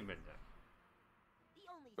 Tell you about that. The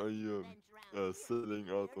only Are you revenge round selling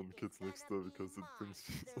here out is on to kids stand next up door to because it mom. brings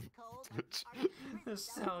you Those some codes Twitch? are the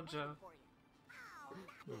Nostalgia. for you. Ow,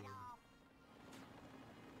 knock it off.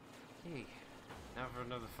 Hey, now for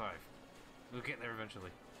another 5. We'll get there eventually.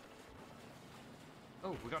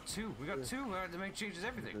 Oh, we got 2. We got 2. We had to make changes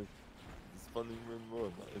everything. Spawning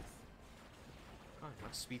more, nice. Oh,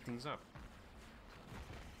 let's speed things up.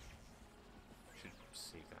 Should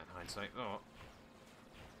save that in hindsight. Oh.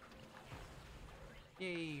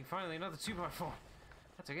 Yay, finally another 2x4.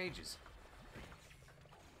 That took ages.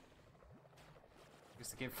 I guess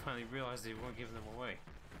the game finally realized they weren't giving them away.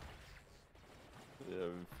 Yeah,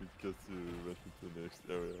 if we get to went into the next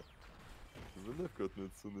area. You will have gotten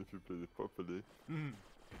it soon if you played it properly.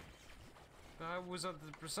 I was under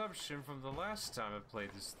the presumption from the last time I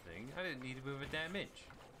played this thing, I didn't need to move a damn inch.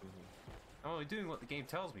 I'm only doing what the game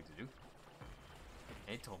tells me to do.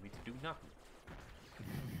 And it told me to do nothing.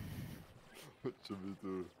 What should we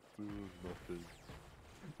do? Do nothing.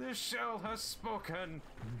 The shell has spoken!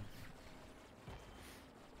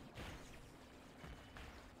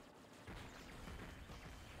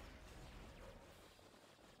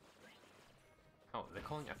 Oh, they're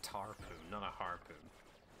calling it a tarpoon, not a harpoon.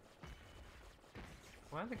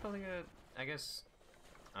 Why are they calling it? I guess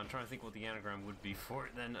I'm trying to think what the anagram would be for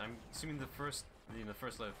it. Then I'm assuming the first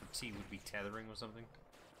letter for T would be tethering or something.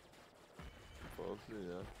 Probably,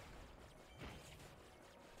 yeah.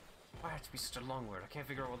 Why had to be such a long word? I can't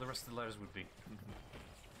figure out what the rest of the letters would be.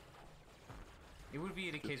 It would be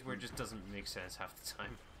in a case where it just doesn't make sense half the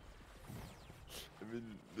time. I mean,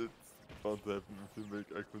 that's bound to happen if you make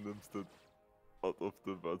acronyms that out of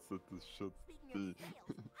the words that this should Speaking be. of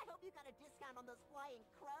sales, I hope you got a discount on those flying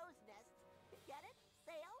crow's nests. Get it?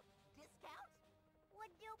 Sale? Discount? Would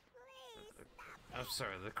you please stop? I'm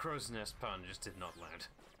sorry, the crow's nest pun just did not land.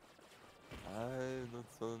 I'm not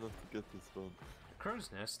smart enough to get this one. The crow's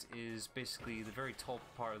nest is basically the very top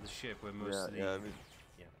part of the ship where most of the... Yeah, I mean,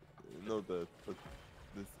 yeah. I know that, but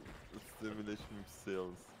it's the relation with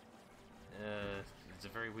sales. It's a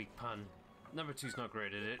very weak pun. Number 2's not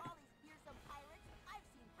great at it. All these fearsome pirates. I've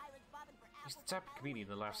seen pirates bobbing for He's apples the type on of comedian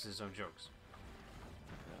that laughs at his own jokes.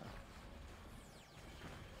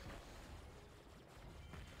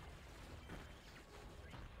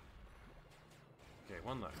 Okay,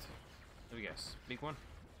 one left. Let me guess. Big one?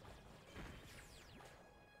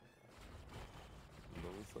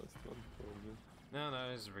 Normal sized one, probably. No,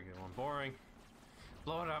 that is a regular one. Boring.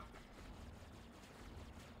 Blow it up.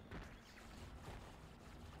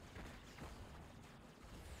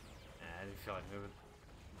 I didn't feel like moving.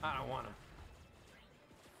 I don't wanna.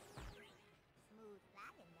 Smooth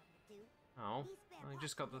flying, number 2. Oh, I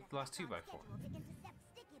just got the last 2x4.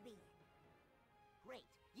 Great.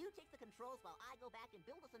 You take the controls while I go back and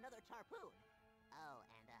build us another tarpoon. Oh,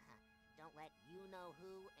 and don't let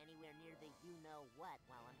you-know-who anywhere near the you-know-what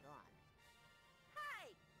while I'm gone.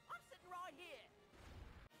 Hey! I'm sitting right here!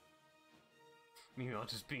 Meanwhile,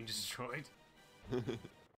 just being destroyed.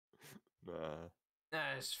 Nah.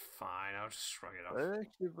 That's fine, I'll just shrug it off. I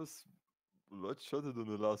actually was a lot shorter than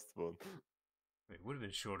the last one. It would have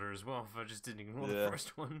been shorter as well if I just didn't ignore Yeah. the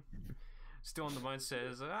first one. Still on the mindset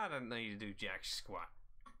is I don't need to do jack squat.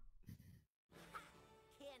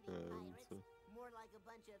 Candy so- pirates. More like a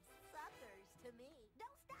bunch of suckers to me.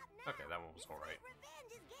 Don't stop now. Okay, that one was This alright. sweet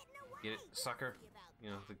revenge is getting away. Get it? Sucker? See about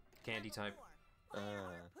You know, that. the candy Number type. 4, fire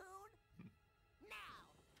harpoon. Now.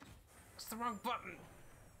 That's the wrong button!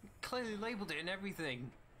 You clearly labeled it and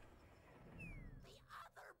everything. The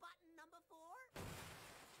other button, number 4.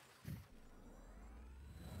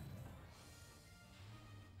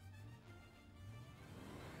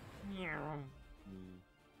 Yeah.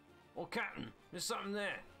 Oh, Captain, there's something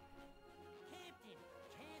there. Captain,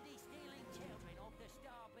 candy stealing children off the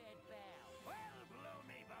starboard bow. Well, blow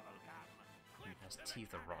me, Bubble-Gum. It has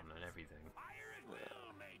teeth are rotten and everything. Fire at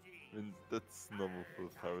will, matey. I mean, that's normal for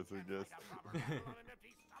pirates, I guess. On an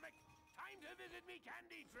empty stomach. Time to visit me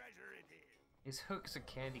candy treasure it is. His hook's a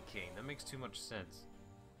candy cane. That makes too much sense.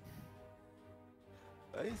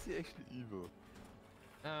 Why is he actually evil?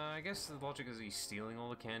 I guess the logic is he's stealing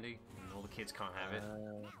all the candy, and all the kids can't have it.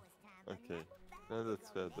 Okay. Yeah, that's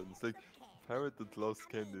fair then. It's like, pirate that loves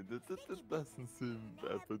candy. That doesn't seem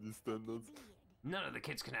bad by these standards. None of the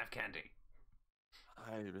kids can have candy.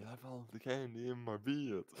 I will have all the candy in my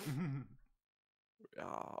beard.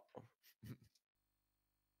 Yeah.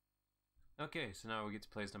 Okay, so now we get to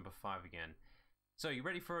place number 5 again. So, you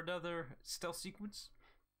ready for another stealth sequence?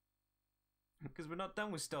 Because we're not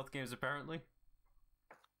done with stealth games, apparently.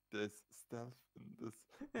 There's stealth in this.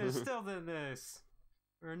 There's stealth in this.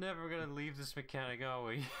 We're never gonna leave this mechanic, are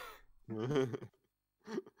we? Oh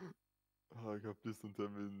god, please don't tell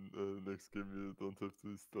me in next game you don't have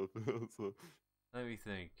to stealth also. Let me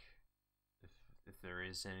think. If there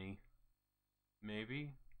is any.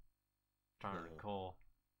 Maybe? Trying to Yeah. recall.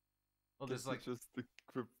 Well, there's like just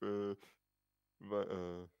equip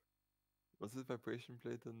was it vibration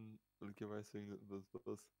plate and like am I saying that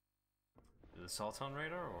was the Sultan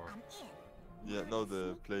Radar, or I'm in. yeah, no,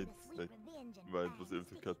 the Sneak plate, through the sweet like, revenge and where it find was able to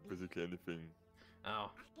sticky cut buds. basically anything. oh,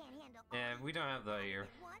 I can't handle yeah, all we don't have that these here.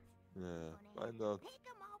 at once. Yeah, Gonna why have to not? pick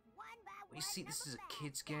 'em off one by Well, you one, see, this is a number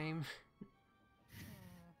kids' five. game.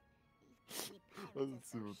 These candy I pirates don't are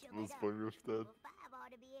see so what was sugared up. wrong with that. Number five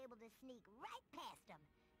ought to be able to sneak right past them.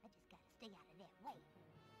 I just gotta stay out of their way.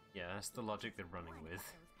 Yeah, that's the logic they're running with.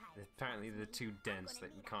 Apparently they're too dense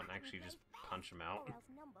that we can't actually just punch them out. Or else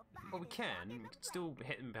number five Well, we is can. walking We the can still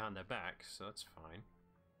hit them behind their back, so that's fine.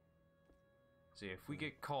 So yeah, if we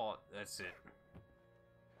get caught, that's it.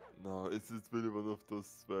 No, it's really one of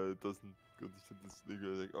those where it doesn't go to this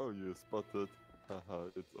nigga like, oh, you're spotted. Haha,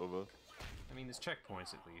 it's over. I mean, there's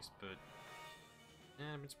checkpoints at least, but...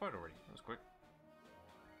 Yeah, I've been spotted already. That was quick.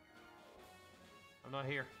 I'm not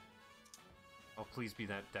here. Oh, please be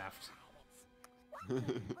that daft. Put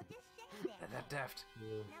this shade down. That daft.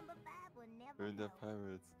 Number five will never I mean, they're know.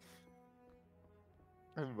 pirates.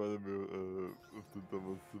 I reminded me of the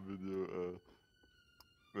dumbest video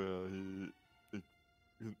where he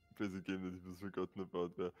plays a game that he was forgotten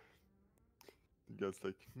about, where the guy's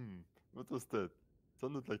like, what was that?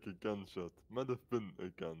 Sounded like a gunshot. Might have been a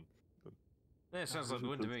gun. Yeah, sounds We like should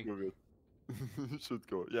one to just me. go with- You should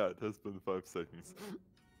go. Yeah, it has been 5 seconds.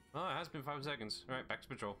 Oh, it has been 5 seconds. Alright, back to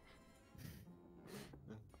patrol.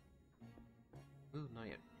 Ooh, not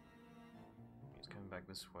yet. He's coming back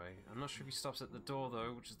this way. I'm not sure if he stops at the door,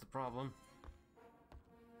 though, which is the problem.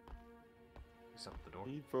 He stopped at the door.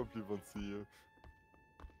 He probably won't see you.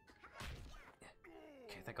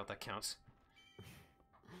 Okay, thank God that counts.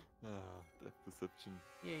 Depth perception.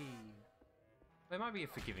 Yay. There might be a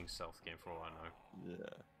forgiving stealth game for all I know. Yeah.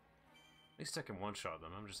 At least I can one-shot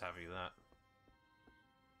them, I'm just happy with that.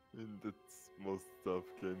 I mean, that's most stealth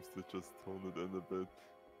games that just tone it in a bit.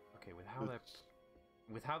 Okay, with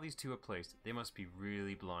how these two are placed, they must be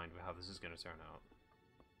really blind with how this is going to turn out.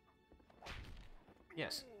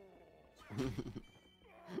 Yes. Well,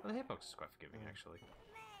 the hitbox is quite forgiving, actually.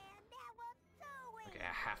 Man, that was so Okay,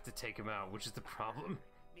 I have to take him out, which is the problem.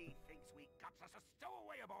 Methinks we got us a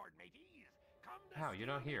stowaway aboard, mateys. Come to How? You're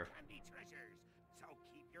not steal here. the candy treasures. So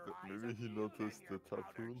keep your But eyes maybe he peeled noticed and your the powdered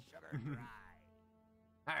harpoon. sugar dry.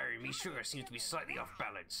 Harry, me sugar seems to be slightly off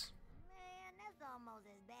balance. Man, that's almost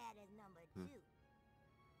as bad as number two.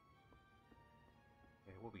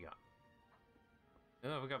 Okay, what we got?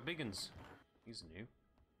 Oh, we got Biggins. He's new.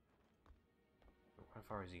 How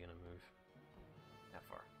far is he gonna move? That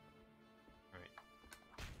far. Alright.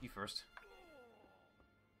 You first.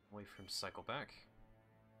 Wait for him to cycle back.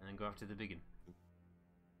 And then go after the biggin.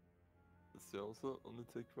 Does he also only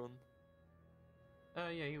take one?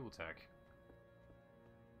 Yeah, he will attack.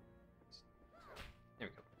 There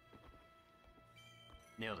we go.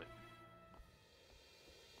 Nailed it.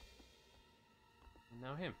 And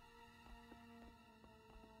now him.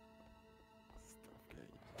 Stealth game.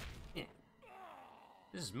 Yeah.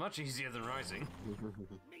 This is much easier than rising.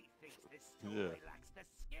 Methinks this stowaway Yeah. lacks the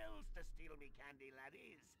skills to steal me candy,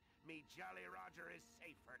 laddies. Me Jolly Roger is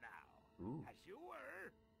safer now. Ooh. As you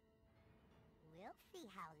were. We'll see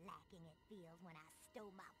how lacking it feels when I stow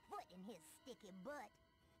my foot in his sticky butt.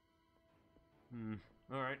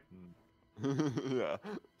 Alright. Yeah.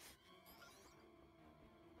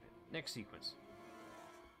 Next sequence.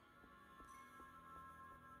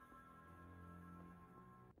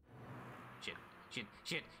 Shit, shit,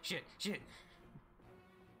 shit, shit, shit.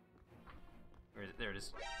 Where is it? There it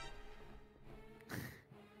is.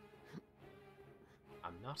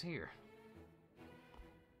 I'm not here.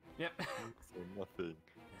 Yep. So nothing.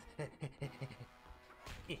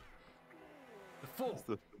 The fool! It's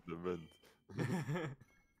just an event.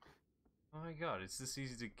 Oh my god, it's this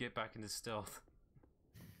easy to get back into stealth.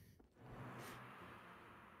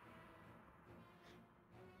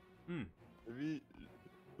 Maybe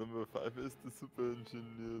number 5 is the super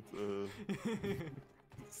engineered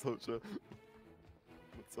soldier.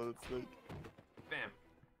 Solid Snake. Bam.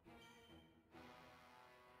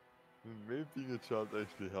 Maybe being a child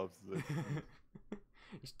actually helps. Like,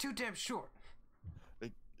 He's too damn short.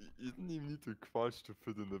 like, you didn't even need to crouch to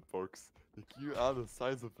fit in the box. Like, you are the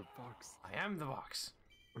size of the box. I am the box.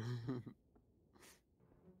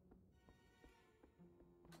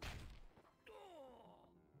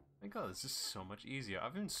 My god, this is so much easier.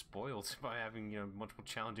 I've been spoiled by having, multiple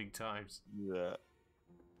challenging times. Yeah.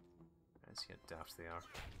 Let's see how daft they are.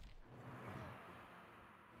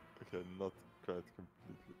 Okay, not quite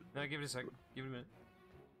completely. No, give it a sec. Give it a minute.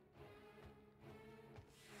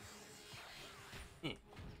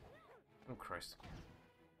 Oh, Christ.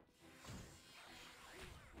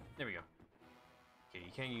 There we go. Okay,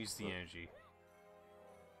 you can't use the energy.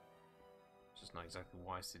 It's just not exactly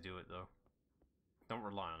wise to do it, though. Don't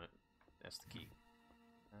rely on it. That's the key.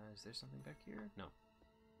 Is there something back here? No.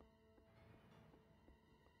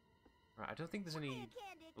 Right, I don't think there's any...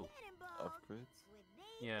 Oh. Upgrades?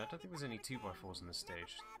 Yeah, I don't think there's any 2x4s in this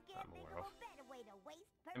stage that I'm aware of.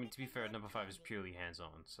 I mean, to be fair, number 5 is purely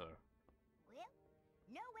hands-on, so... Well,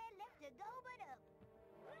 nowhere left to go but up.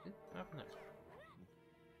 What happened there?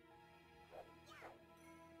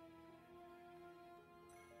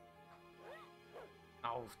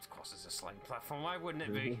 Oh, of course it's a sliding platform, why wouldn't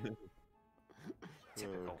it be?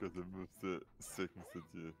 Typical. Because it moves the seconds that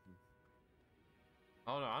you...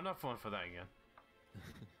 Oh no, I'm not falling for that again.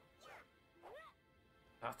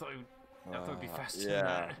 I thought it'd be faster than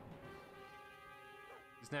that.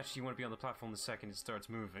 Because naturally you want to be on the platform the second it starts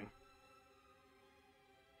moving.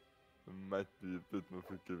 It might be a bit more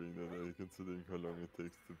forgiving than I, considering how long it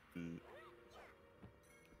takes to be...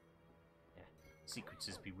 Yeah,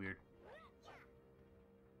 sequences be weird.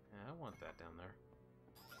 Yeah, I want that down there.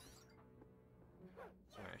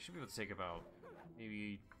 Alright, I should be able to take about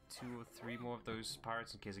maybe 2 or 3 more of those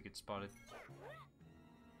pirates in case it gets spotted.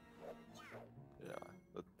 Yeah,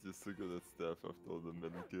 but you're so good at stuff after all the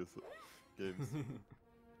Metal Gear games.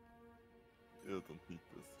 You don't need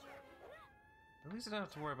this. At least I don't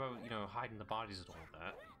have to worry about, you know, hiding the bodies and all of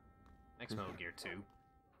that. Next Metal Gear 2.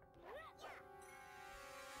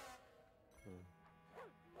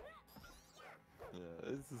 Yeah,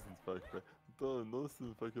 this isn't Far Cry. Though, notice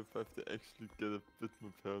in Far Cry 5 they actually get a bit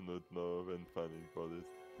more paranoid now when finding bodies.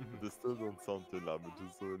 They still don't sound too loud, which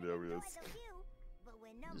is so hilarious.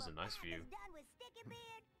 This is a nice view.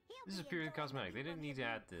 This is purely cosmetic. They didn't need to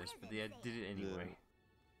add this, but they did it anyway. Yeah.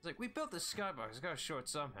 It's like, we built this skybox, it's gotta show it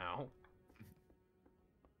somehow.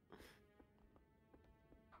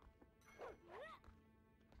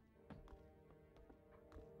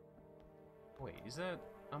 Wait, is that...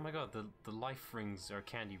 Oh my god, the life rings are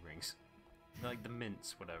candy rings. They're like the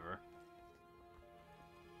mints, whatever.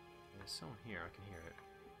 There's someone here, I can hear it.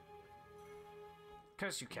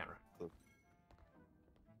 Curse you, camera.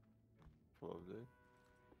 Probably.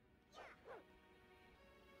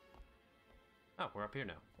 Oh, we're up here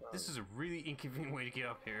now. This is a really inconvenient way to get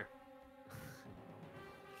up here.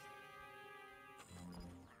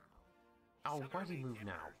 Oh, why do you move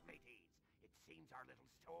now? It seems our little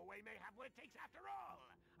stowaway may have what it takes after all.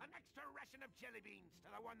 An extra ration of jelly beans to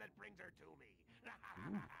the one that brings her to me.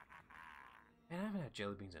 Man, I haven't had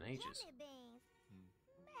jelly beans in ages. Jelly beans?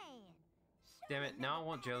 Man. Damn it, now I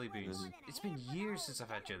want jelly beans. It's been years since I've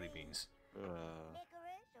had jelly beans.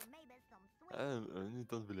 Licorice or maybe some sweet. I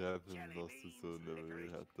don't really have them last two, so never really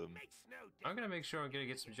had them. I'm gonna make sure I'm gonna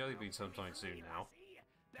get some jelly beans sometime soon now.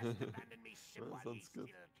 Well, sounds good.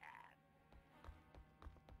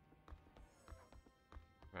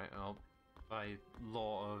 Right, I'll, by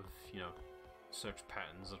law of, you know, search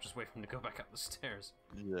patterns, I'll just wait for him to go back up the stairs.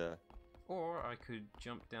 Yeah. Or I could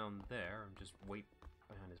jump down there and just wait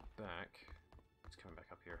behind his back. He's coming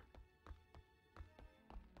back up here.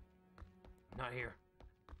 Not here.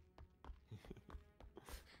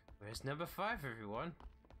 Where's number 5, everyone?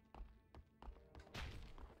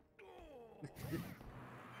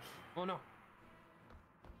 Oh no!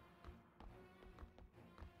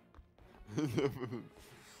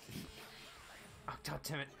 Oh, god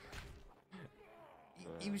damn it.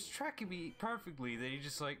 He was tracking me perfectly, then he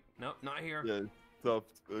just like, nope, not here. Yeah,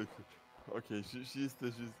 stopped. Okay, she's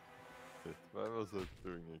there, she's... Wait, what was I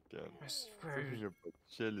doing again? I swear. Talking about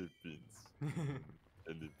jelly beans.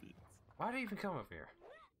 Jelly beans. Why did he even come up here?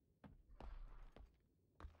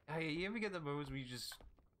 Hey, you ever get the moments where you just,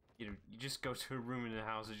 you know, you just go to a room in the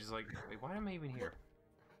house and just like, wait, why am I even here?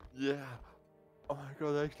 Yeah. Oh my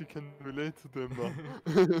god, I actually can relate to them now.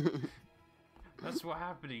 That's what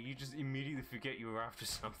happened. You just immediately forget you were after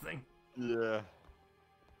something. Yeah.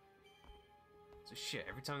 So shit,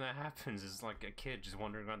 every time that happens, it's like a kid just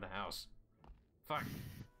wandering around the house. Fuck.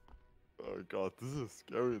 Oh god, this is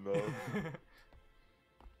scary now.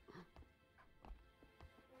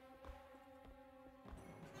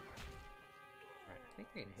 I think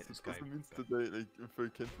I can hit this guy. It means today, like, if I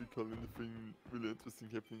can't recall anything really interesting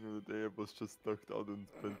happening on the day, I was just knocked out and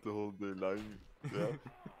spent the whole day lying there.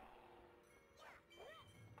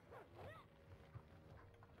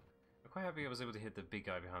 I'm quite happy I was able to hit the big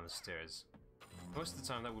guy behind the stairs. Most of the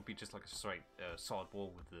time that would be just like a straight solid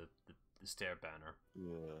wall with the stair banner.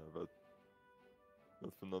 Yeah, but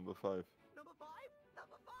that's for number 5. Number 5?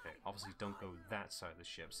 Number 5! Okay, obviously don't go that side of the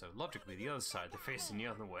ship, so logically the other side, they're facing the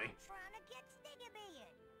other way. Trying to get sticky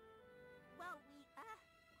beard. Well, I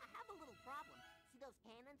have a little problem. See those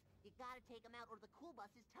cannons? You Gotta take him out or the cool bus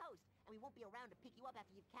is toast, and we won't be around to pick you up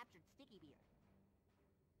after you've captured Sticky Beer.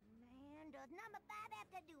 Man, does number 5 have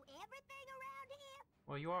to do everything around here?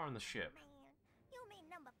 Well, you are on the ship. Man, you mean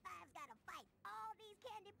number 5's gotta fight all these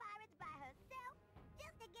candy pirates by herself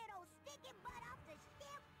just to get old Sticky Butt off the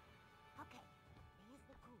ship? Okay, there's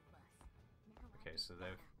the cool bus. Now Okay, so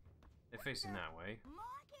they're facing that way.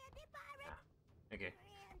 more candy pirates? Okay,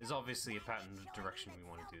 there's obviously a pattern of direction we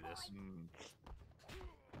want to do this.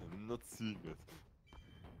 I'm not seeing it.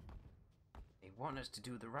 They want us to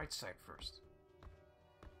do the right side first.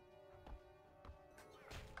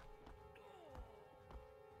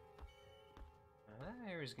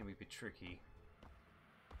 That area's gonna be a bit tricky.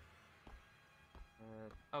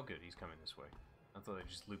 Oh good, he's coming this way. I thought I'd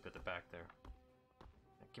just loop at the back there.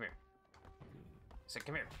 Come here. I said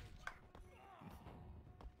come here.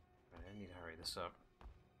 Right, I need to hurry this up.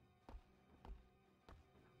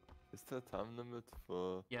 Is there a time limit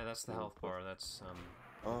for... Yeah, that's the health bar, that's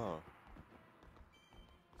Oh.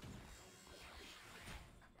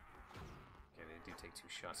 okay, they do take 2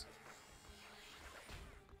 shots.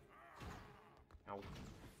 Ow.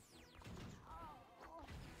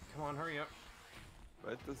 Come on, hurry up.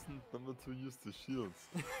 Why doesn't number 2 use the shields?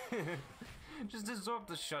 Just absorb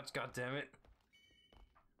the shots, goddammit.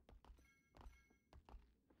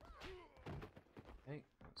 Okay,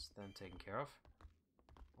 that's them taken care of.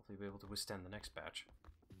 Hopefully be able to withstand the next batch.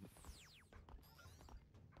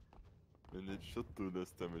 And it should do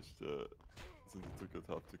less damage since it took out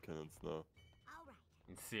half the cannons now.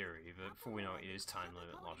 In theory, but before we know it is time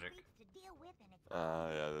limit logic. Ah,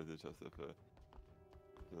 yeah, that is just a...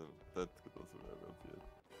 So that could also be around here.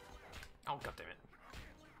 Oh, goddammit.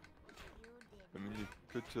 I mean, you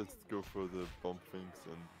could just go for the bomb things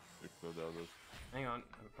and ignore the others. Hang on,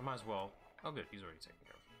 I might as well. Oh good, he's already taken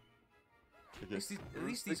care of. Okay. At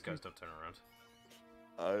least these guys don't turn around.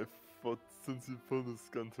 I thought since you pulled this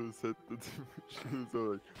gun to his head that he was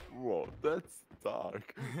all like, whoa, that's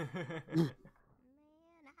dark.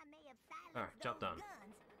 Alright, job done.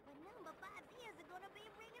 But number 5's ears are gonna be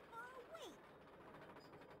ringing for a week.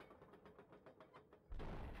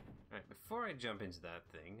 Alright, before I jump into that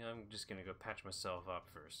thing, I'm just gonna go patch myself up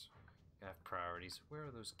first. I have priorities. Where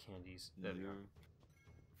are those candies? There they are.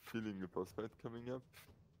 Feeling the boss fight coming up?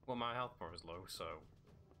 Well, my health bar is low, so...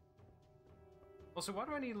 Also, why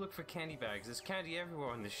do I need to look for candy bags? There's candy everywhere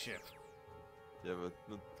on this ship. Yeah, but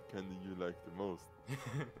not the candy you like the most.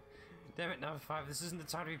 Damn it, number 5, this isn't the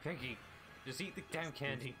time to be picky. Just eat the damn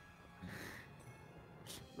candy.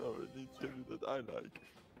 No, I need candy that I like.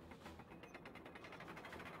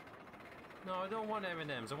 No, I don't want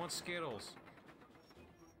M&Ms, I want Skittles.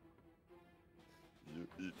 You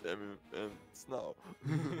eat M&Ms now.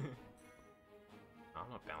 I'm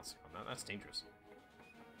not bouncing on that, that's dangerous.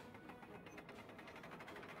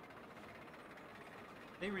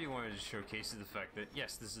 They really wanted to showcase the fact that,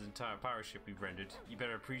 yes, this is an entire pirate ship we've rendered. You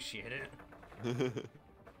better appreciate it.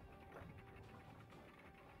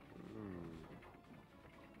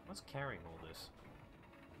 What's carrying all this?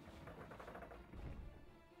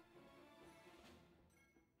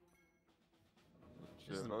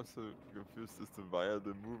 I'm also confused as to why are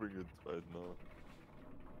they moving it right now.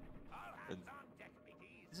 And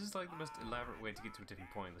This is like the most elaborate way to get to a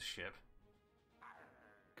different point in the ship.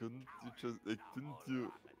 couldn't you just, like, didn't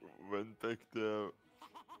you went back there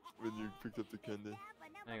when you picked up the candy?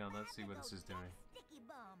 Hang on, let's see what this is doing. Sticky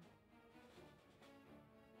Bum.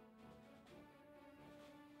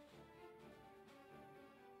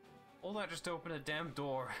 All that just to open a damn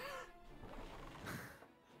door.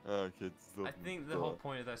 Okay, it's I think the whole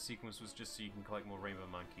point of that sequence was just so you can collect more rainbow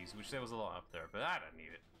monkeys, which there was a lot up there, but I don't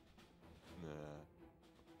need it. Nah.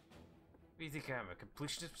 What do you think I am, a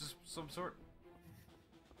completionist of some sort?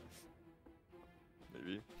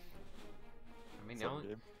 Maybe. I mean, Some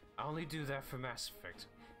game. I only do that for Mass Effect.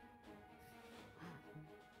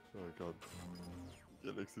 Oh god.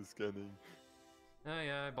 Galaxy scanning. Oh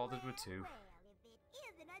yeah, I bothered with 2. Well, if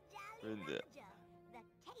it isn't a jolly In there. Roger, the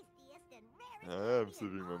tastiest and rarest I am candy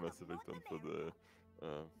saving my on Mass the Effect on for North the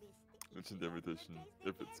America. Legendary Edition,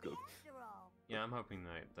 if it's good. Yeah, I'm hoping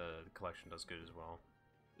that the collection does good as well.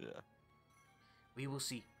 Yeah. We will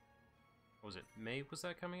see. What was it? May was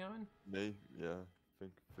that coming out in? May, yeah. I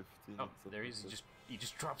think 15. Oh, there he is. He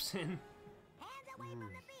just drops in.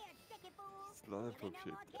 It's lollipop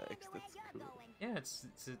shaped eggs, that's cool. Yeah, it's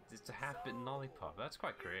a half-bitten lollipop. That's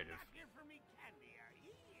quite creative. Here for me candy, are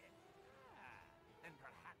ye? And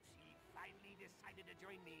perhaps ye finally decided to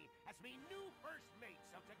join me as me new first mate,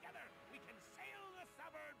 so together we can sail the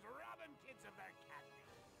suburbs robbing kids of their candy.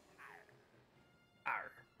 Arr. Arr.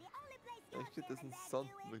 Actually, it doesn't sound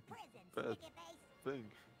like a bad thing.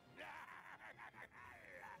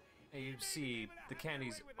 You see, the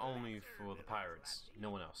candy's only for the pirates, no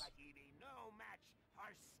one else.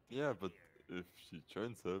 Yeah, but if she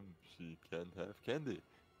joins him, she can have candy.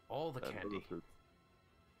 All the And candy. benefits.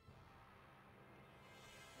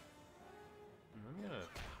 I'm gonna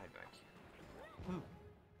hide back here.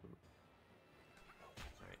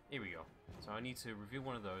 Alright, here we go. So I need to reveal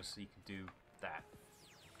one of those so you can do that.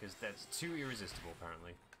 Because that's too irresistible,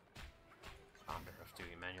 apparently. I'm better off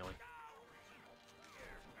doing it manually.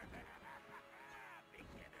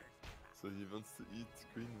 So he wants to eat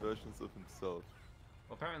green versions of himself.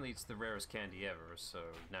 Well, apparently it's the rarest candy ever, so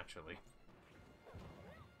naturally.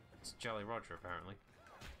 It's Jolly Roger, apparently.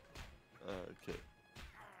 Okay.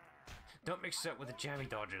 Don't mix it up with the Jammy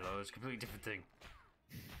Dodger, though. It's a completely different thing.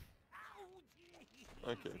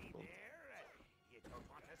 Okay, well.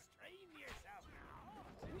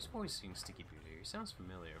 Who's voicing Sticky Boo here? He sounds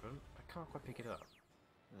familiar, but I can't quite pick it up.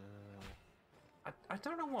 I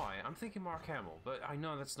don't know why. I'm thinking Mark Hamill, but I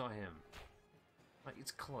know that's not him. Like,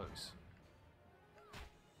 it's close.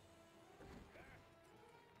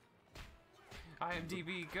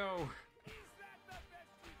 IMDb, go!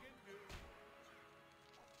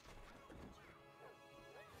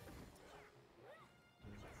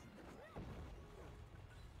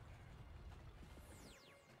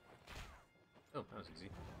 Oh, that was easy.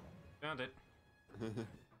 Found it.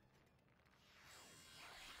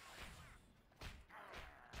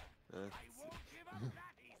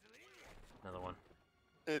 Another one.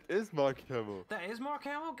 It is Mark Hamill. That is Mark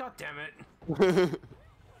Hamill? God damn it.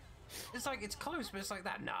 It's like, it's close, but it's like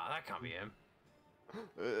that. Nah, that can't be him.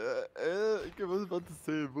 I was about to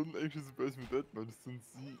say, it wouldn't actually surprise me that much since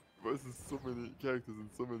he voices so many characters and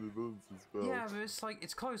so many villains as well. Yeah, but it's like,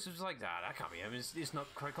 it's close. It's like that. That can't be him. It's not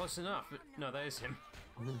quite close enough. But no, that is him.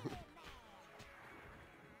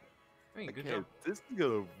 I mean, good job. This has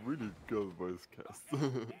got a really good voice cast.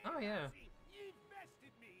 Oh, yeah.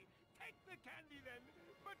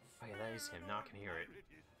 Oh, yeah, that is him. Now I can hear it.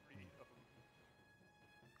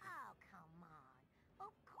 Oh, come on.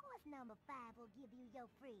 Of course number 5 will give you your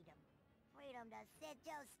freedom. Freedom to sit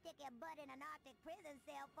your sticky butt in an Arctic prison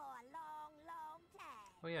cell for a long, long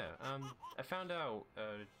time. Oh, yeah. I found out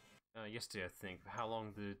yesterday, I think, how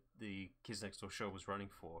long the Kids Next Door show was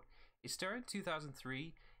running for. It started in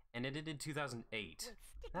 2003 and ended in 2008.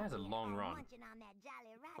 That is a long run.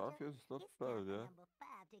 5 years is not bad, yeah. Number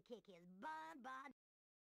 5 to kick his bon.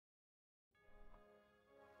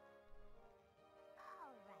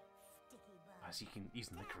 All right, sticky bun. As you can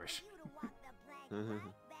use licorice. You to walk the plank right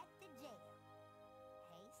back to jail.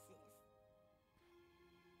 Hey, sis.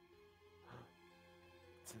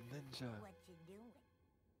 It's a ninja. What you doing?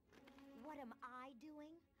 What am I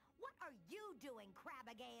doing? What are you doing,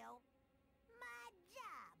 Crabbigail? My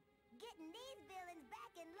job. Getting these villains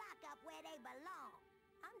back in lockup where they belong.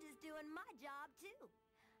 I'm just doing my job, too.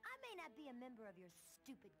 I may not be a member of your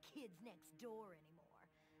stupid Kids Next Door anymore,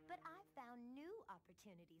 but I found new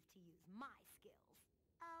opportunities to use my skills.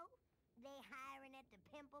 Oh? They hiring at the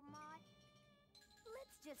Pimple Mart?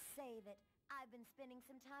 Let's just say that I've been spending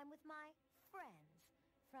some time with my friends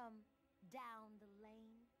from down the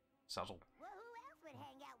lane. Subtle. Well, who else would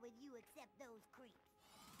hang out with you except those creeps?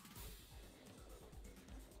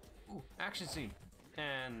 Ooh, action scene.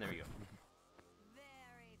 And there we go.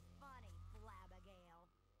 Very funny, Flabbigail.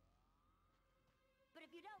 But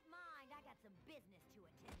if you don't mind, I got some business to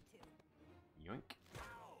attend to. Yoink.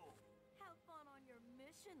 Have fun on your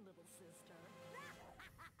mission, little sister.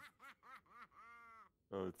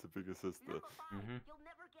 Oh, it's a bigger sister. Number 5, you'll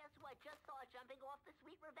never guess who I just saw jumping off the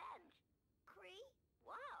Sweet Revenge. Cree?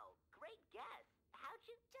 Wow, great guess. How'd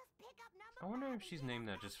you Just pick up number I wonder 5 if she's and named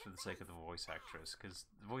get that just back for to the sake of the voice actress, because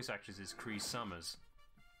the voice actress is Cree Summers.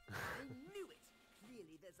 I knew it!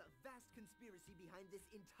 Clearly there's a vast conspiracy behind this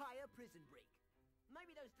entire prison break.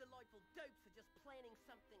 Maybe those delightful dopes are just planning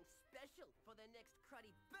something special for their next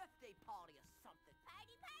cruddy birthday party or something.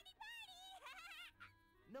 Party, party, party!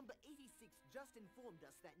 Number 86 just informed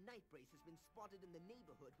us that Nightbrace has been spotted in the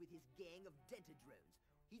neighborhood with his gang of Dentadrones.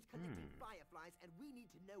 He's collecting fireflies and we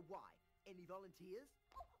need to know why. Any volunteers?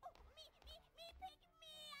 Oh, me, pick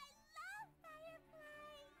me! I love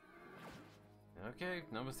fireflies! Okay,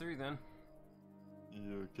 number 3 then.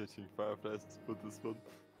 You're catching fireflies for this one.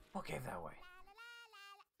 What gave that away?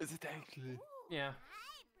 Is it actually? Yeah.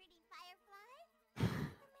 Hi, pretty fireflies!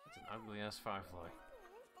 It's an ugly ass firefly.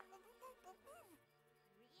 Really?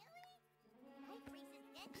 Nightbrace's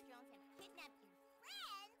Dentadrones have kidnapped your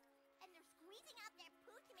friends, and they're squeezing out their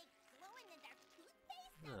poo to make glow-in-the-dark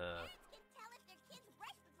toothpaste so parents can tell if their kids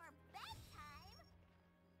brush before bedtime.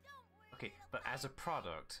 Don't worry, Okay, little but as a firefly.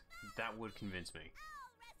 product, that would convince me.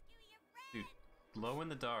 I'll rescue your Dude, friends.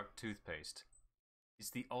 glow-in-the-dark toothpaste is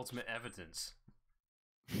the ultimate evidence.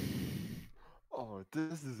 Oh,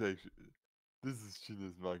 this is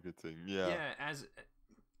genius marketing. Yeah. Yeah,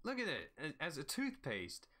 look at it. As a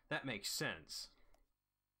toothpaste, that makes sense.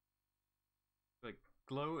 Like,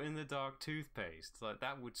 glow-in-the-dark toothpaste. Like,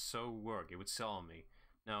 that would so work. It would sell on me.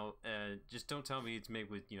 Now, just don't tell me it's made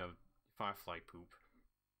with, firefly poop.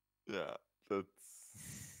 Yeah, that's...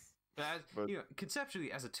 But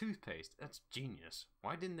conceptually, as a toothpaste, that's genius.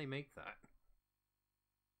 Why didn't they make that?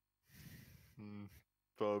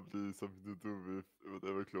 Probably something to do with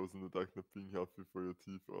whatever glows in the dark not being healthy for your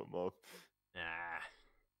teeth or mouth. Nah.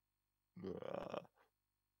 Nah.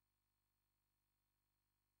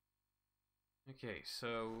 Okay,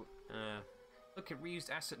 so, look at reused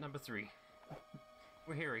asset number 3.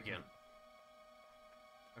 We're here again.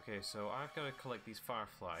 Okay, so I've got to collect these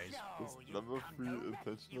fireflies. Is number 3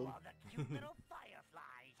 intentional? All the cute little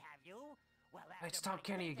fireflies, have you? Well, It's after Tom my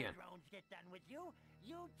Kenny again. drones get done with you,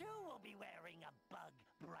 you too will be wearing a bug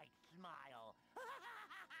bright smile.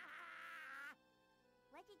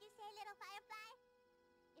 What did you say, little firefly?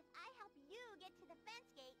 If I help you get to the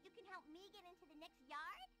fence gate, you can help me get into the next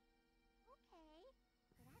yard? Okay,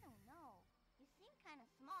 but I don't know. You seem kind of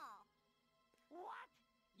small. What?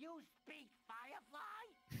 You speak firefly?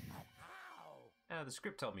 But how? The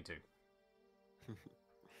script told me to.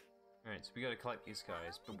 Alright, so we gotta collect these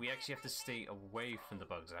guys, but we actually have to stay away from the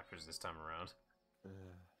bug zappers this time around.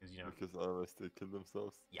 Because otherwise they kill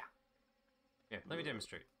themselves. Yeah. Yeah, let me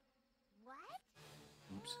demonstrate. What?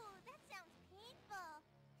 Oops. Ooh, that sounds painful.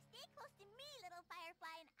 Stay close to me, little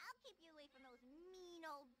firefly, and I'll keep you away from those mean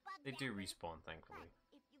old bug They do zappers. respawn, thankfully.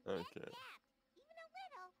 But if you get Okay. zapped, even a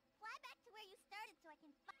little, fly back to where you started so I can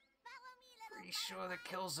follow me, little Pretty sure that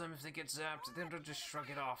kills them if they get zapped, then they'll just shrug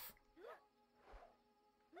it off.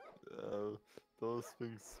 Those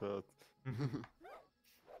things hurt. Come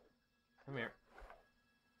here.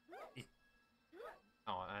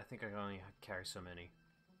 Oh, I think I can only carry so many.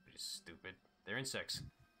 Which is stupid. They're insects.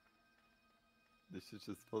 They should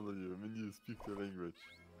just follow you when you speak their language.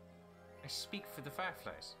 I speak for the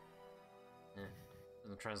fireflies.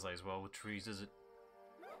 Doesn't translate as well with trees, does it?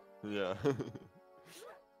 Yeah.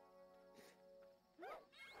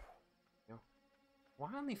 Why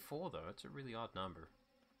only 4 though? It's a really odd number.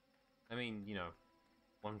 I mean,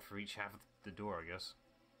 1 for each half of the door, I guess.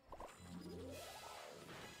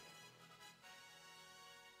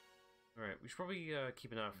 Alright, we should probably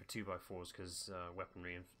keep an eye out for 2x4s, because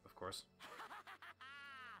weaponry, of course.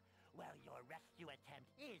 Well, your rescue attempt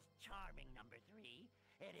is charming, number 3.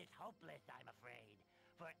 It is hopeless, I'm afraid.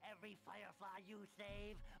 For every firefly you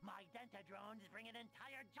save, my Dentadrones bring an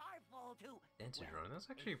entire jar full to... Dentadrone?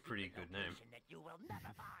 That's actually a pretty good name. That you will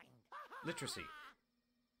never find. Literacy.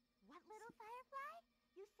 What, little firefly?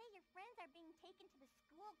 You say your friends are being taken to the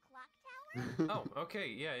school clock tower? Oh, okay,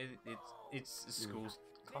 yeah, it's a school's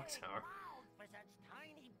clock tower. Wild for such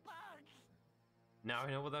tiny bugs. Now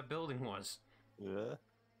I know what that building was. Yeah.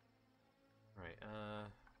 Right,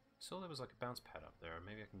 so there was like a bounce pad up there.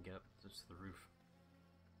 Maybe I can get up to the roof.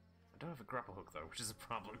 I don't have a grapple hook though, which is a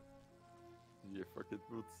problem. Yeah, fuck it,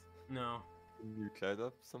 boots. No. Can you glide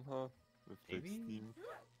up somehow? With like Maybe? steam?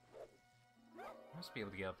 I must be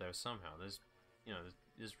able to get up there somehow. There's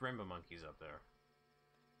rainbow monkeys up there.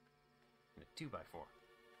 And a 2x4.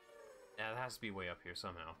 Yeah, that has to be way up here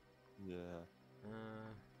somehow. Yeah.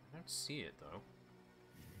 I don't see it though.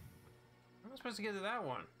 How am I supposed to get to that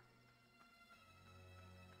one?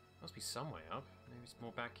 Must be some way up. Maybe it's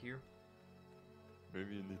more back here.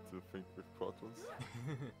 Maybe you need to think with portals.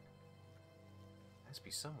 Has to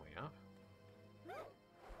be some way up.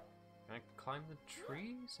 Can I climb the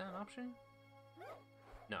tree? Is that an option?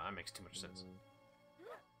 No, that makes too much sense.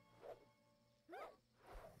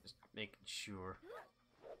 Just making sure.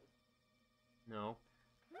 No.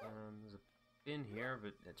 There's a bin here,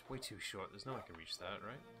 but it's way too short. There's no way I can reach that,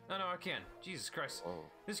 right? No, I can. Jesus Christ. Oh.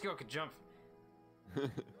 This girl could jump.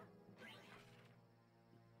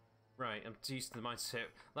 Right, I'm used to the mindset.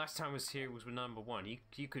 Last time I was here was with number 1.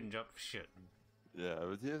 He couldn't jump for shit. Yeah,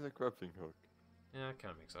 but he has a grappling hook. Yeah, that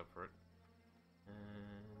kind of makes up for it.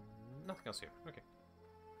 Nothing else here. Okay.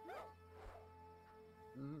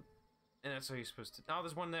 And that's how you're supposed to... Oh,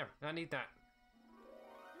 there's one there. I need that.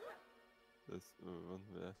 There's one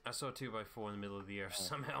there. I saw a 2x4 in the middle of the air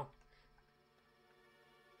somehow.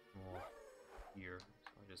 More here.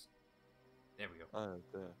 So I just... There we go. Ah,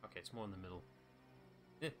 there. Okay, it's more in the middle.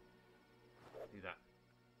 Do that.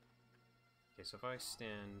 Okay, so if I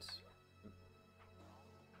stand...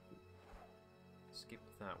 Skip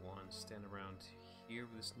that one, stand around here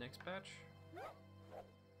with this next batch.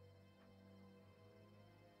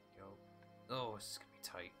 Go. Oh, this is gonna be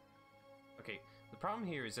tight. Okay, the problem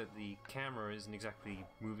here is that the camera isn't exactly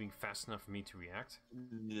moving fast enough for me to react.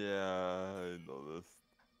 Yeah, I noticed.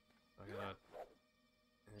 I gotta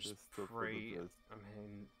just stop for the pray. best. I'm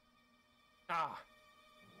hitting. Ah!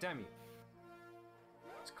 Damn you!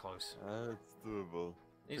 It's close. It's doable.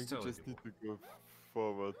 I It's think you totally just need to go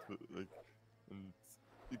forward, and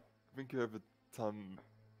I think you have a time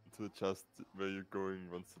to adjust where you're going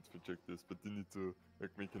once the projector is, but you need to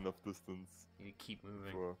make enough distance. You need to keep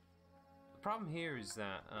moving. For... The problem here is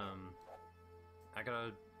that I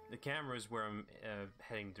gotta. The camera is where I'm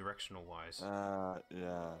heading directional wise. Yeah.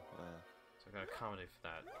 So I gotta accommodate for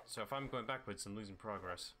that. So if I'm going backwards, I'm losing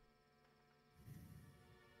progress.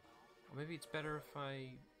 Or maybe it's better if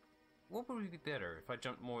I... What would be better? If I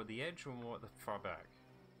jump more at the edge or more at the far back?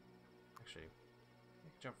 Actually, I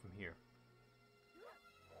can jump from here.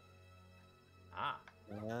 Ah!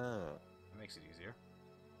 That makes it easier.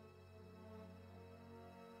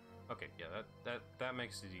 Okay, yeah, that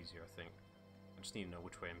makes it easier, I think. I just need to know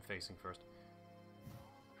which way I'm facing first.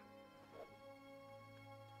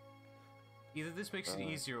 Either this makes it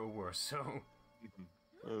easier or worse, so...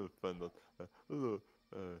 I'll find out.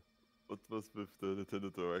 What was with the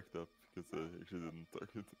Nintendo Direct up? Because I actually didn't talk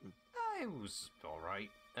it. It was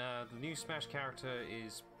alright. The new Smash character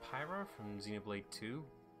is Pyra from Xenoblade 2.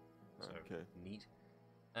 So, Okay. neat.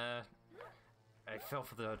 I fell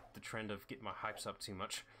for the trend of getting my hypes up too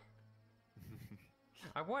much.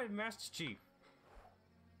 I wanted Master Chief!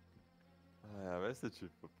 Yeah, Master Chief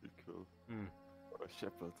would be cool. Or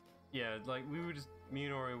Shepard. Yeah, like, me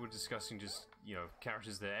and Ori were discussing just, you know,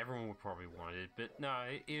 characters that everyone would probably wanted, but no,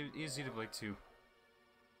 it is Xenoblade 2.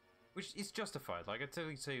 Which is justified. Like, I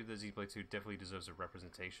totally say that Xenoblade 2 definitely deserves a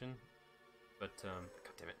representation. But,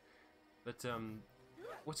 god damn it. But,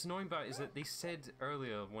 what's annoying about it is that they said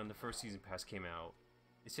earlier when the first season pass came out,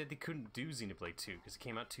 they said they couldn't do Xenoblade 2 because it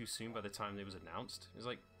came out too soon by the time it was announced. It was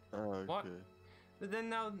like, what? But then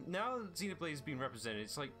now Xenoblade is being represented,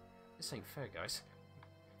 it's like, this ain't fair, guys.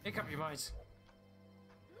 Make up your minds.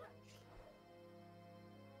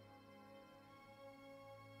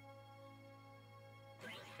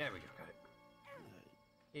 There we go, got it.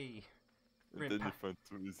 Hey. And then you find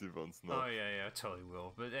 2 easy ones now. Oh yeah, I totally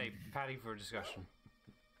will. But hey, Patty for discussion.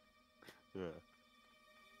 Yeah.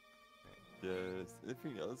 Yes.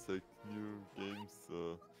 Anything else like new games?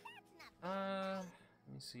 Let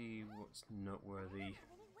me see what's noteworthy.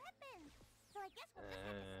 So I guess we'll just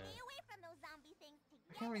have to stay away from those zombie things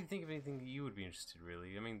I can't really think of anything that you would be interested,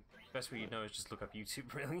 really. I mean, best way you know is just look up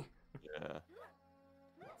YouTube, really. Yeah.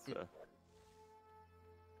 That's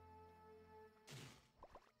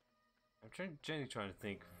I'm generally trying to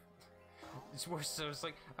think. It's worse. So it's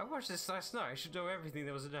like I watched this last night. I should know everything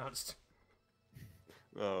that was announced.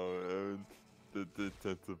 Oh, they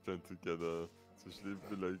tend to blend together, especially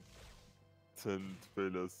if like 10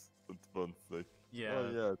 trailers at once. Like, Yeah,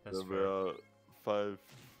 oh yeah, that's there fair. were 5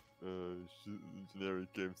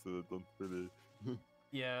 generic games that I don't really.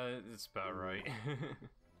 Yeah, it's about right.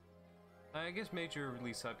 I guess major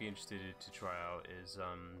release I'd be interested to try out is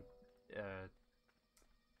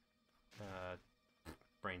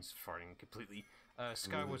brains farting completely.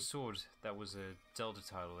 Skyward Sword. That was a Zelda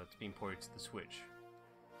title that's being ported to the Switch.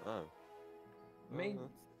 Oh.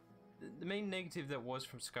 The main negative that was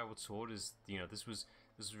from Skyward Sword is, you know, this was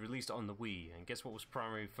released on the Wii, and guess what was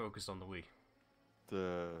primarily focused on the Wii?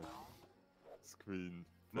 The screen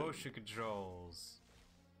thing. Motion controls.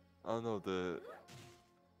 Oh no, the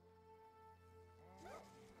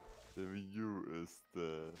Wii U is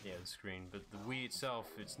the... Yeah, the screen, but the Wii itself,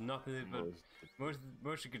 it's nothing but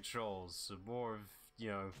motion controls, so more of, you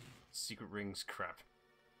know, Secret Rings crap.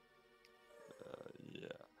 Yeah.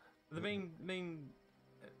 The main,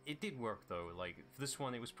 it did work though. Like for this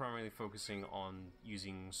one, it was primarily focusing on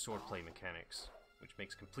using swordplay mechanics, which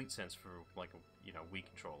makes complete sense for like a Wii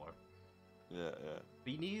controller. Yeah.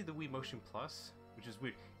 But you needed the Wii Motion Plus, which is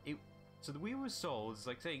weird. So the Wii was sold as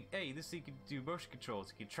like saying, hey, this thing could do motion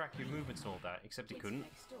controls, it could track your movements and all that, except it couldn't.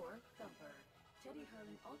 Next door, Thumper. Teddy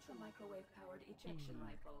hurling ultra microwave powered ejection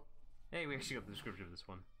rifle. Hey, we actually got the description of this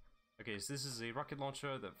one. Okay, so this is a rocket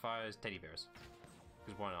launcher that fires teddy bears.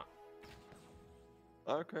 Because why not?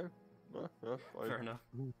 Okay. Yeah, Fair enough.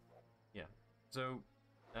 Yeah. So,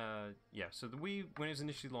 so the Wii, when it was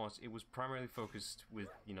initially launched, it was primarily focused with,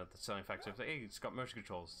 you know, the selling factor of like, hey, it's got motion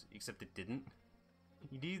controls, except it didn't.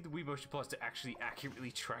 You needed the Wii Motion Plus to actually accurately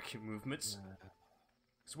track your movements.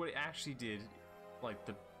 So what it actually did, like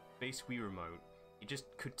the base Wii remote, it just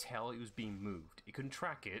could tell it was being moved. It couldn't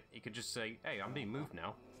track it. It could just say, "Hey, I'm being moved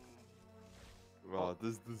now." Wow,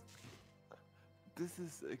 this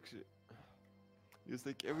is actually. Because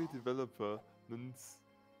like every developer needs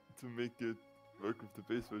to make it work with the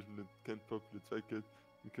base version that can't properly track it,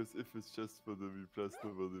 because if it's just for the V+,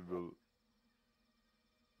 nobody will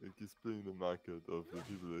like displaying the market of the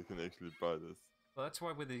people that can actually buy this. Well, that's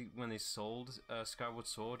why when they sold Skyward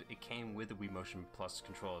Sword, it came with the Wii Motion Plus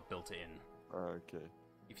controller built in. Okay.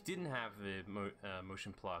 If you didn't have the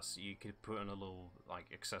Motion Plus, you could put in a little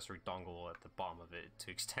like accessory dongle at the bottom of it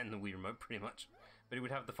to extend the Wii Remote, pretty much. But it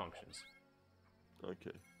would have the functions.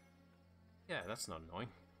 Okay. Yeah, that's not annoying.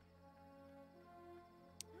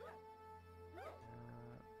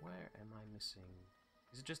 Where am I missing?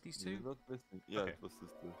 Is it just these two? You're not missing. Yeah, Okay. it was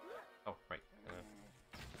this two. Oh, right.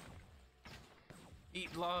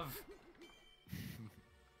 Eat love!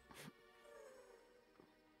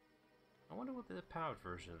 I wonder what the powered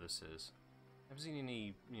version of this is. I haven't seen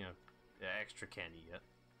any, you know, extra candy yet.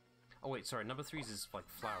 Oh wait, sorry, number 3's is like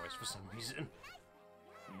flowers for some reason.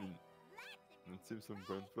 I mean, it seems some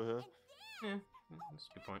burnt for her. Yeah, that's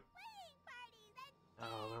a good point.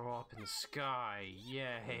 Oh, they're all up in the sky.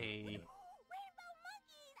 Yay!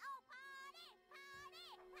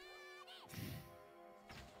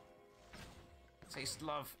 Taste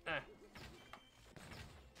love.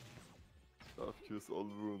 Love cures all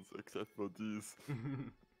wounds except for these.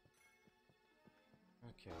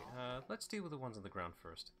 Okay, let's deal with the ones on the ground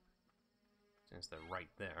first. Since they're right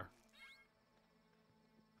there.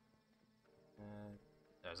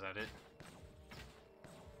 Is that it?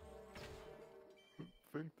 I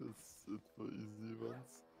think that's it for easy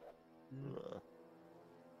ones.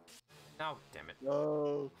 Oh, damn it.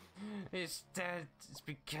 No! It's dead. It's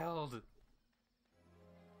been killed.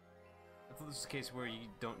 I thought this was a case where you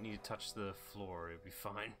don't need to touch the floor. It'd be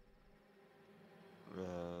fine.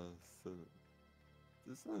 So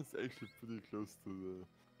this one is actually pretty close to the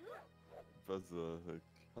buzzer. Like,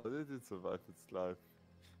 how did it survive its life?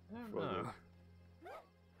 I don't before know. that?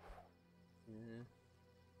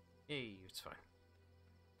 Hey, it's fine.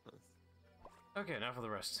 Nice. Okay, now for the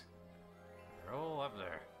rest. They're all up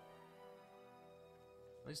there.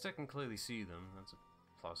 At least I can clearly see them. That's a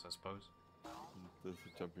plus, I suppose. There's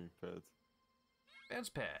a jumping pad. Bounce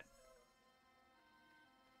pad.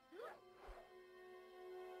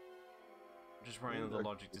 I'm just running the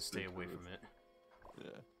logic to stay away from it.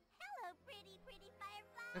 Yeah. Hello, pretty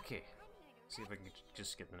firefly. Okay. See if I can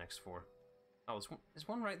just get the next 4. Oh, there's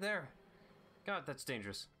one right there. God, that's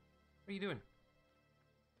dangerous. What are you doing?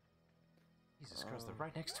 Jesus Christ, they're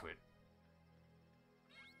right next to it.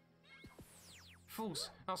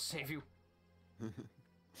 Fools, I'll save you.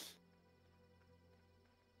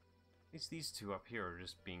 At least these two up here are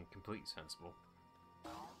just being completely sensible.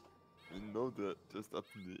 We know they're just up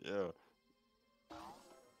in the air.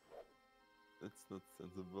 That's not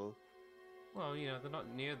sensible. Well, you know, they're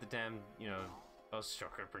not near the damn, you know, buzz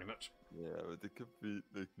shocker, pretty much. Yeah, but they could be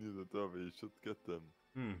like near the door where you should get them.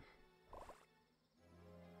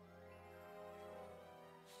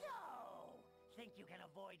 So, think you can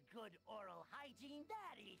avoid good oral hygiene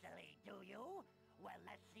that easily, do you? Well,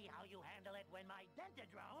 let's see how you handle it when my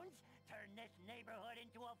dentadrones turn this neighborhood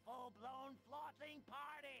into a full-blown flossing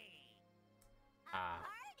party.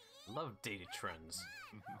 Love dated trends.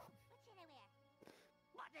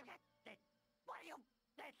 What is it? What are you?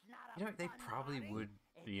 That's not a You know, they fun probably party. would,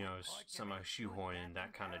 you know, It's a somehow torturous shoehorn in food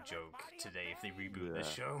that kind of and joke body today if they affair. reboot the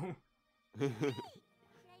Yeah. show. Should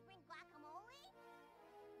I bring guacamole?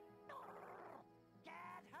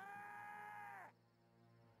 Get her!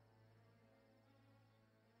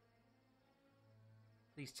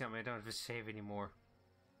 Please tell me I don't have to save anymore.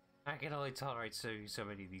 I can only tolerate so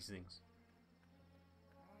many of these things.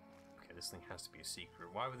 Okay, this thing has to be a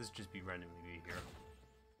secret. Why would this just be randomly be here?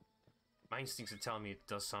 My instincts are telling me it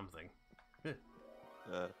does something. Get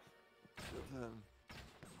them.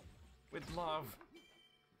 With love.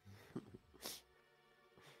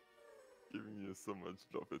 Giving you so much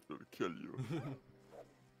love it will kill you.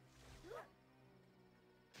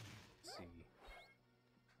 Let's see.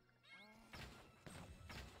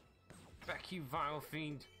 Back, you vile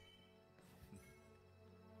fiend.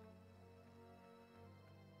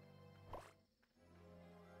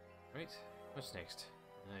 Right, what's next?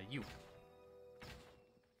 You.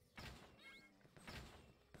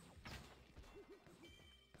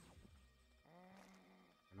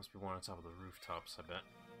 There must be one on top of the rooftops, I bet.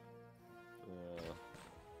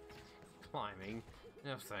 Climbing?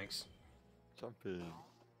 No thanks. Jumping.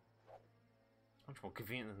 Much more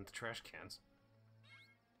convenient than the trash cans.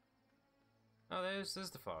 Oh, there's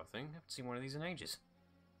the flower thing. I haven't seen one of these in ages.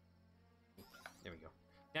 There we go.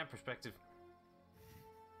 Damn perspective.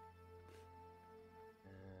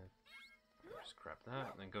 Just grab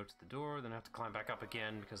that, and then go to the door, then have to climb back up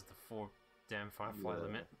again because of the 4 damn firefly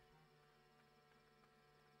limit.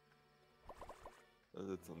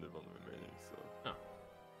 That's only one remaining, so... Oh.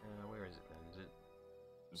 Where is it then? Is it...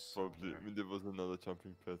 It's probably... I mean, there was another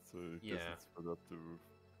jumping pad, so I guess it's further up the roof.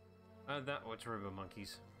 That or it's Robo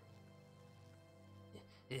Monkeys.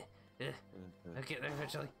 I'll get there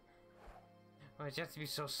eventually. Why does it have to be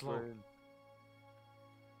so slow? Train.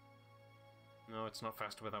 No, it's not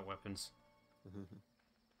faster without weapons.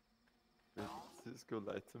 Wait, does this go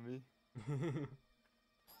light to me?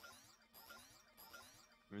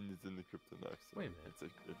 I mean, it didn't equip the knife, so... Wait a minute. It's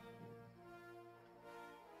actually...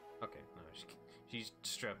 Okay, no, she's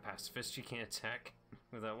strapped pacifist. She can't attack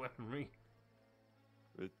without weaponry.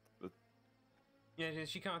 Wait, but... Yeah,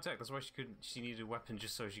 she can't attack. That's why she needed a weapon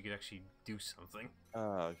just so she could actually do something.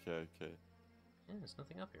 Ah, okay. Yeah, there's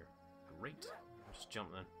nothing up here. Great. I'll just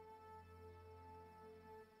jump then.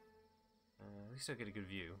 At least I'll get a good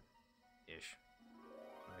view. Ish.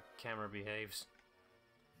 The camera behaves.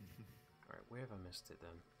 Alright, where have I missed it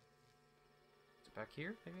then? Is it back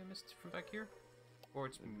here? Maybe I missed it from back here? Or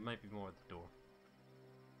it might be more at the door.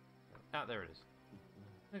 Ah, there it is.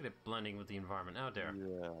 Look at it blending with the environment. Oh, there.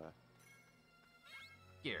 Yeah.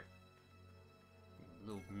 Here.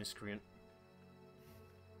 Little miscreant.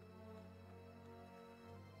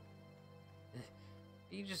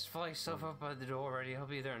 You just fly yourself up by the door already. I'll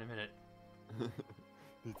be there in a minute.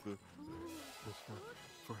 Me too.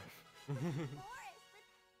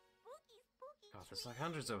 God, there's like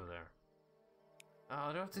hundreds over there. Oh,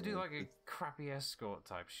 I don't have to do like a crappy escort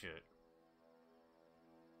type shit.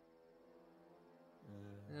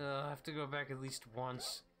 I have to go back at least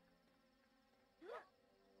once.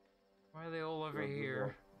 Why are they all over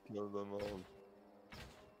here? Kill them all.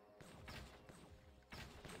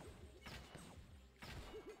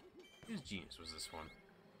 Whose genius was this one?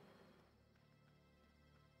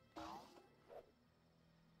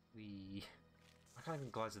 I can't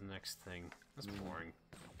even glide to the next thing. That's boring.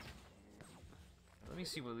 Let me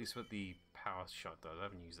see at least what the power shot does. I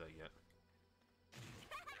haven't used that yet.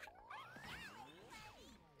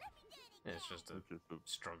 Yeah, it's just a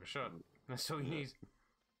stronger shot. That's all you need.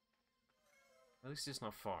 At least it's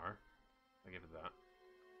not far. I'll give it that.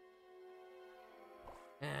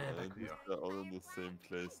 And back we are. They're all in the same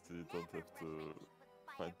place, so you don't have to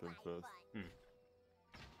find them first.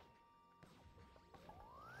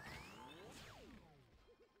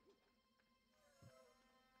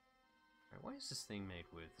 What is this thing made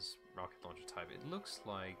with, this rocket launcher type? It looks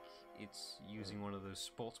like it's using one of those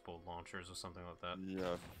sports ball launchers or something like that.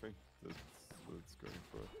 Yeah, I think that's what it's going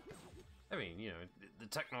for. I mean, you know, the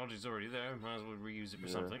technology's already there. Might as well reuse it for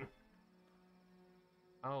something.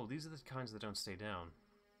 Oh, these are the kinds that don't stay down.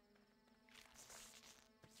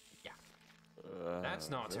 Yeah. That's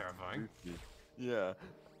not terrifying. Creepy. Yeah.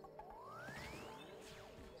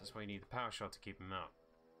 That's why you need the power shot to keep them out.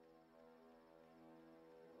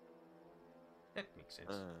 That makes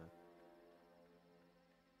sense.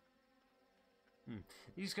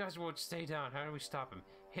 These guys won't stay down. How do we stop them?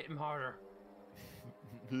 Hit them harder.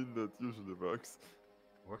 That usually works.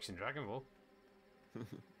 Works in Dragon Ball.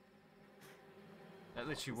 That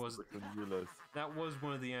literally was. That was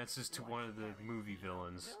one of the answers to one of the movie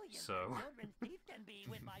villains. So. Children's teeth can be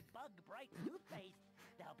with my bug bright toothpaste.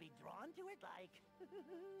 They'll be drawn to it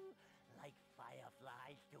like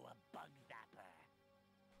fireflies to a bug zapper.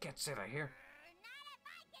 Get Silla here. Not if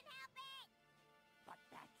I can help it! But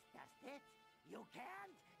that's just it. You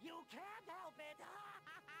can't help it.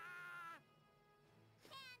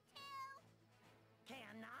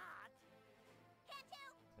 Cannot.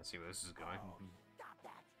 Let's see where this is going. Oh, stop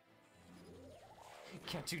that.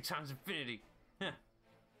 Can't 2 times infinity. Yeah.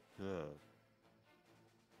 Yeah.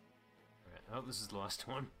 Alright, I hope this is the last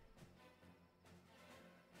one.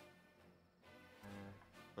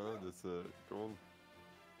 Oh, there's a goal.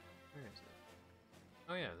 Where is it?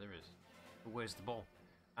 Oh yeah, there is. But where's the ball?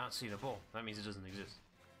 I don't see the ball. That means it doesn't exist.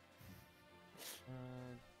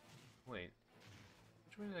 Wait.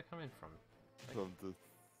 Which way did I come in from? From this...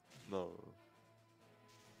 No.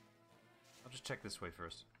 I'll just check this way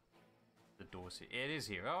first. The door's here. It is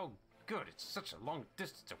here. Oh, good. It's such a long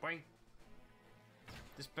distance away.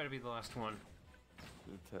 This better be the last one.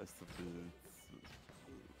 It has to be.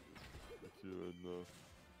 If you don't know.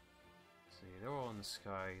 See, they're all in the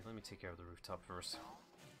sky. Let me take care of the rooftop first.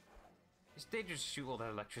 It's dangerous to shoot all that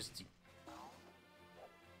electricity.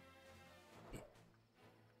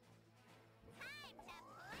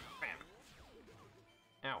 Bam!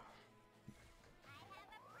 Ow.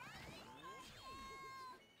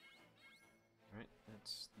 Alright,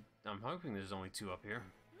 that's... I'm hoping there's only 2 up here.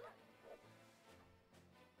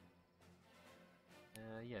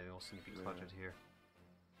 Yeah, they all seem to be cluttered here.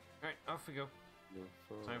 Alright, off we go.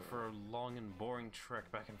 Time for a long and boring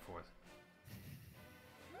trek back and forth.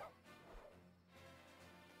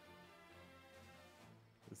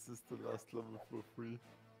 Is this the last level for free?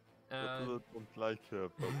 That's what I don't like here,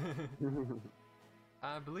 but...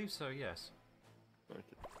 I believe so, yes. Okay.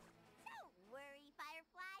 Don't worry,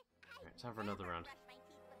 Firefly. Alright, time for another round. Brush my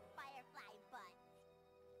teeth with Firefly buns.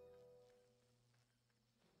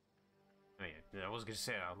 Oh yeah, I was gonna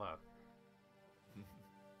say it out loud.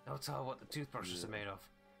 Now tell what the toothbrushes are made of.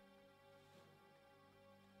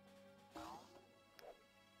 I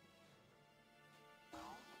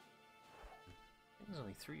think there's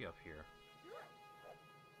only 3 up here.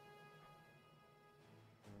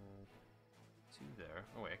 2 there.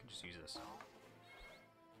 Oh wait, I can just use this.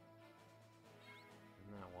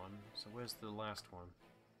 And that one. So where's the last one?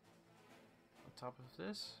 On top of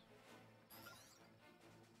this?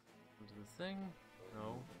 Into the thing?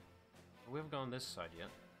 No. We haven't gone this side yet.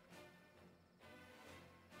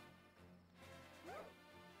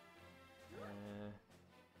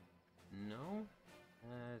 No?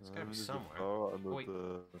 It's gotta be somewhere. Oh, wait.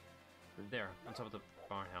 There, on top of the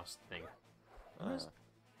barn house thing. I'm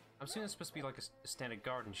assuming it's supposed to be like a standard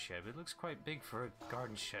garden shed, but it looks quite big for a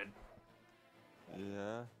garden shed.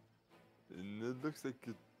 Yeah. And it looks like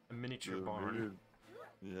a miniature barn.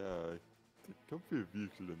 Yeah, there could be a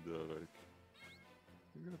vehicle in there, like...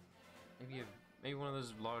 Maybe one of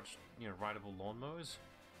those large, rideable lawnmowers?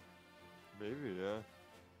 Maybe, yeah.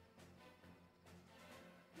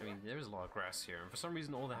 I mean, there's a lot of grass here, and for some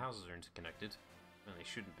reason all the houses are interconnected. And they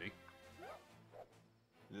shouldn't be.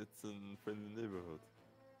 It's a friendly neighborhood.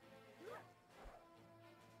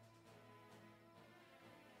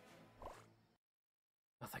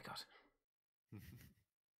 Oh, thank God.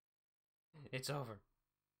 It's over.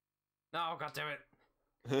 No, God damn it!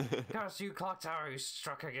 Curse you, clock tower, you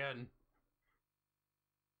struck again!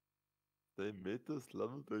 They made this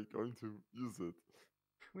level, they're going to use it.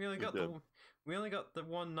 We only got the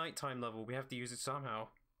one nighttime level. We have to use it somehow.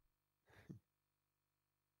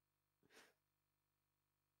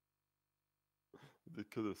 They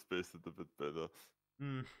could have spaced it a bit better.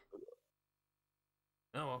 Hmm.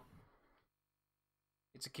 Oh well.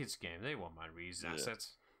 It's a kids' game. They won't mind reuse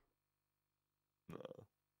assets. No.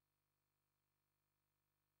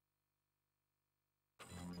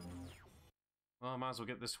 Well, I might as well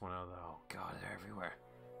get this one out of there. Oh God, they're everywhere.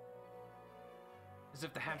 As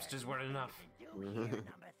if the hamsters weren't enough.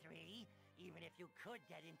 Number 3, even if you could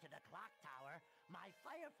get into the clock tower, my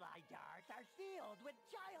firefly darts are sealed with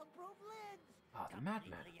child-proof lids. Oh, the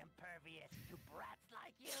madman. Completely impervious to brats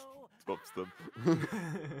like you. Stops them.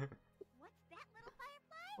 What's that, little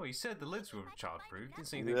Firefly? Well, you said the lids were childproof. Didn't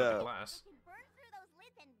say anything about the glass. We can burn through those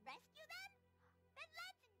lids and rescue them? Then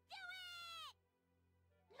let's do it!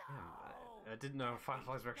 I didn't know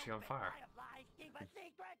fireflies were actually on fire. Fireflies keep a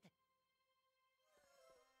secret.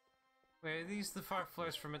 Wait, are these the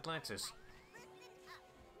fireflies from Atlantis? Listen up.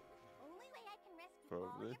 Only way I can rescue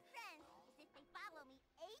Probably. all your friends is if they follow me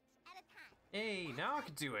 8 at a time. Hey, now I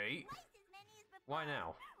can do 8. Twice as many as before. Why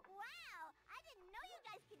now? Wow, I didn't know you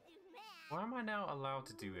guys could do that. Why am I now allowed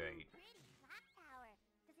to do 8? Pretty clock tower.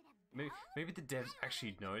 Does it have Maybe the devs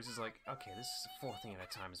actually knows. It's like, okay, this is the 4th thing at a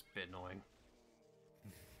time. It's a bit annoying.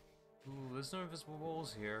 Ooh, there's no invisible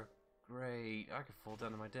walls here. Great, I could fall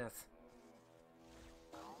down to my death.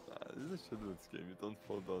 This is a children's game. You don't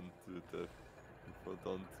fall down to death. You fall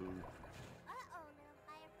down to... Uh-oh, little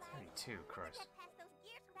Firefly. 32, Christ. Get past those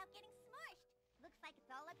gears without getting smushed. Looks like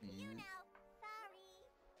it's all up to you now. Sorry.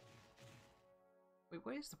 Wait,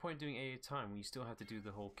 what is the point of doing 8 at a time when you still have to do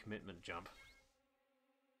the whole commitment jump?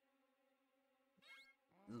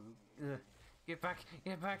 Get back!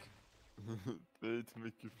 Get back! They to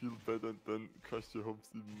make you feel better and then crush your hopes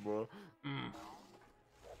even more.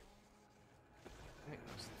 Okay,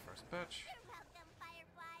 that's the first batch. You're welcome,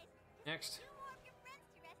 Fireflies. Next. 2 more of your friends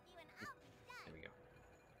to rescue and I'll be done. There we go.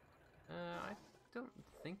 I don't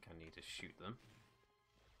think I need to shoot them.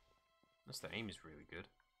 Unless their aim is really good.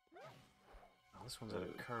 Oh, this one's at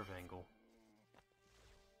a curve angle.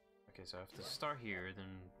 Okay, so I have to start here,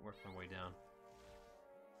 then work my way down.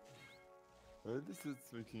 At least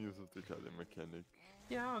it's making use of the cutting mechanic.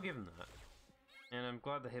 Yeah, I'll give him that. And I'm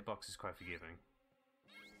glad the hitbox is quite forgiving.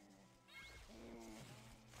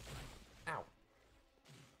 Ow.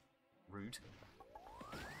 Rude.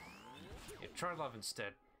 Yeah, try love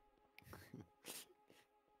instead.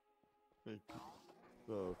 Make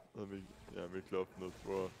love, not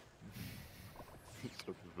war.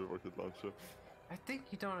 Shut the rocket launcher. I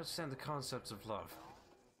think you don't understand the concepts of love.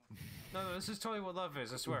 No, this is totally what love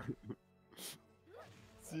is, I swear.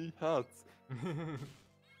 See, hearts.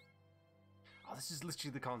 Oh, this is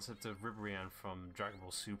literally the concept of Ribrianne from Dragon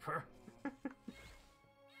Ball Super.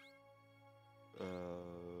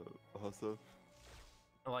 How so?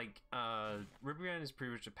 Like, Ribrianne is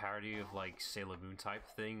pretty much a parody of, like, Sailor Moon type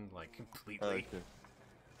thing, like, completely. Okay.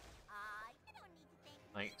 You don't need to thank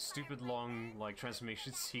me, Like, stupid long, like,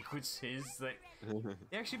 transformation sequences that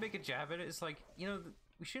they actually make a jab at it. It's like, you know,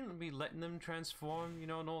 we shouldn't be letting them transform, you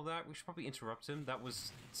know, and all that. We should probably interrupt them. That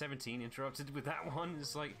was 17 interrupted with that one.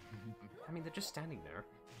 It's like, I mean, they're just standing there.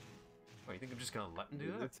 What, you think I'm just gonna let them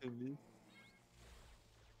do that? That's me.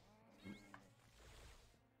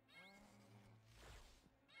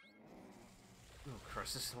 Oh,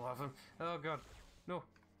 Christ, there's a lot of them. Oh, God. No.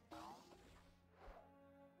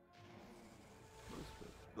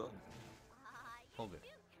 Done. Hold it.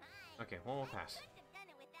 Okay, one more pass. Couldn't have done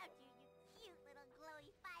it without you, you cute little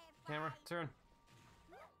glowy firefly. Camera, turn.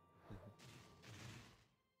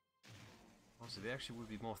 Honestly, they actually would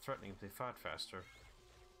be more threatening if they fired faster.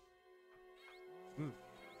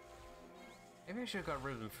 Maybe I should have got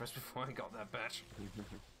rid of them first before I got that batch.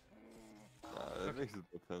 That makes it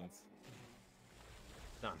more tense.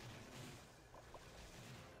 Done.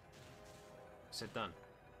 I said done.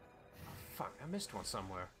 Oh, fuck, I missed one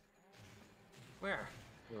somewhere. Where?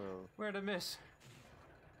 Well, Where'd I miss?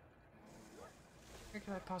 Where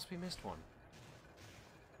could I possibly missed one?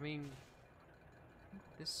 I mean,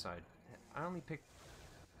 this side. I only picked.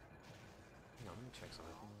 Hang on, let me check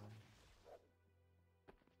something.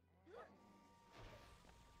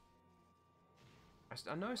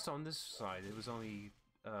 I noticed on this side it was only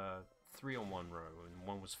 3 on one row and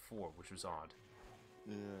one was 4, which was odd.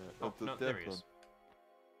 yeah. Oh, no, there he one. is.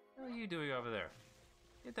 What are you doing over there?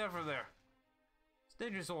 Get down from there. It's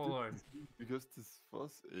dangerous all alone. Because this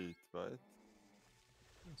was 8, right?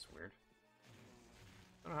 That's weird.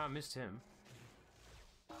 I don't know how I missed him.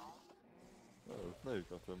 Oh, now you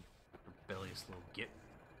got them. Rebellious little git.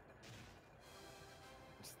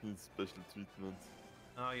 Just need special treatment.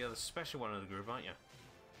 Oh, you're the special one of the group, aren't you?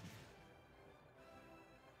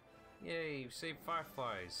 Yay, you saved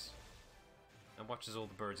fireflies. And watches all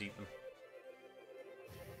the birds eat them.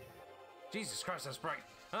 Jesus Christ, that's bright.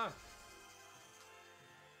 Ah!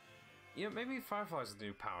 Yeah, maybe fireflies are the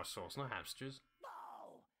new power source, not hamsters.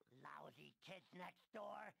 Oh, lousy kids next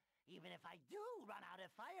door. Even if I do run out of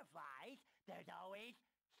fireflies, there's always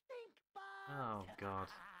stink bugs. Oh, God.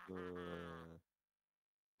 They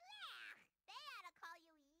ought to call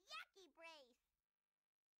you Yucky Brace.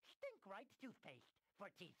 Stink right toothpaste. For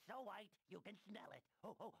teeth so white, you can smell it.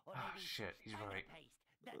 Or Ah, maybe shit, he's right. paste.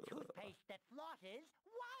 The toothpaste that flosses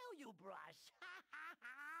while you brush. La la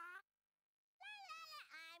la,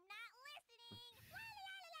 I'm not listening. La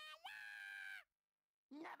la la la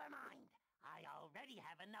la. Never mind. I already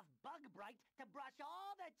have enough bug bright to brush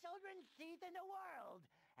all the children's teeth in the world.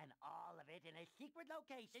 And all of it in a secret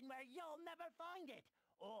location where you'll never find it.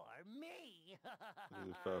 Or me.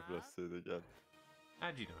 Fabulous, say it again.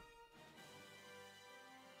 How'd you know?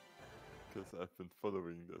 Because I've been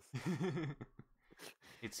following this.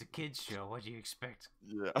 It's a kid's show, what do you expect?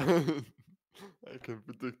 Yeah. I can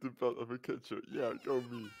predict the plot of a kid show. Yeah, go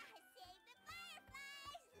me. I saved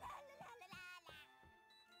the fireflies. La la la la la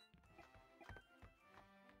la.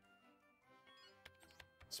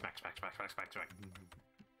 Smack, smack, smack, smack, smack, smack.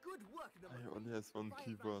 Good work, number I 3. only has one Fireflies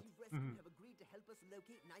keyboard. you've rescued have agreed to help us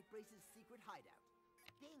locate Nightbrace's secret hideout.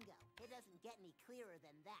 Bingo. It doesn't get any clearer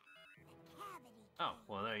than that. Cavity. Oh,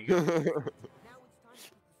 well, there you go. Now it's time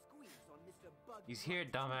to put the squeeze on Mr. Bug. He's here,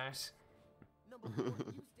 dumbass. Number 4,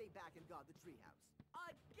 you stay back and guard the treehouse.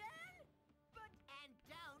 Again? But and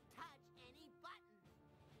don't touch any buttons.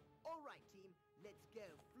 All right, team. Let's go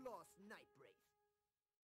floss Nightbrace.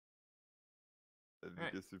 And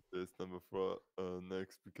Alright. I guess we place number 4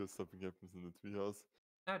 next because something happens in the treehouse.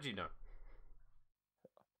 How'd you know?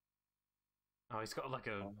 Oh, he's got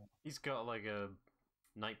like a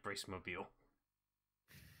night brace mobile.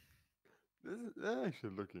 They're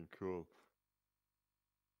actually looking cool.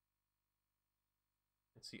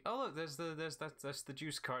 Let's see. Oh look, that's the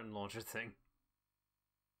juice carton launcher thing.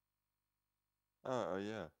 Oh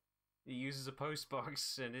yeah. He uses a post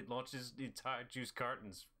box and it launches the entire juice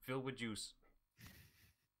cartons filled with juice.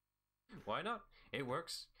 Why not? It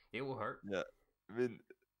works. It will hurt. Yeah. I mean,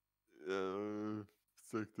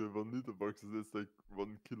 it's like the 1 liter boxes, it's like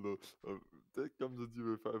 1 kilo. That comes at you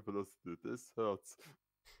with 5 velocity. This hurts.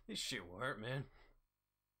 This shit will hurt, man.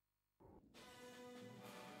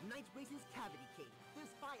 Nightbrace's cavity cave.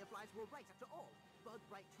 Those fireflies were right after all. Bug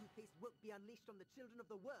bright toothpaste won't be unleashed on the children of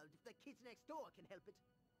the world if the kids next door can help it.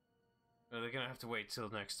 Well, they're gonna have to wait till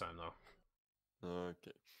next time, though.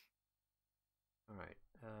 Okay. Alright,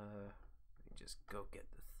 let me just go get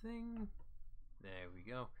the thing. There we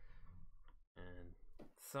go. And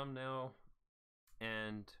thumbnail.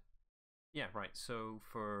 And yeah, right. So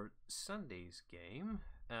for Sunday's game,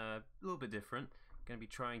 a little bit different. Gonna be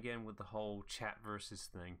trying again with the whole chat versus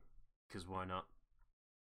thing, because why not?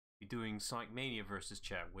 Be doing Psych Mania versus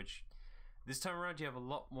chat, which this time around you have a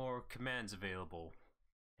lot more commands available,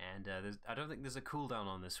 and I don't think there's a cooldown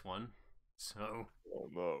on this one, so Oh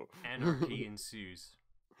no. anarchy ensues.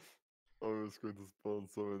 I was going to spawn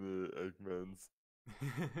so many Eggmans.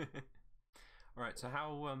 Alright, so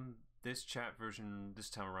how this chat version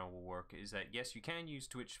this time around will work is that yes, you can use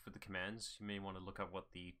Twitch for the commands. You may want to look up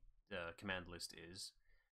what the command list is.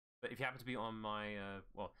 But if you happen to be on my,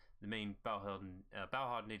 well, the main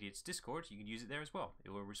Battle-Hardened Idiots Discord, you can use it there as well.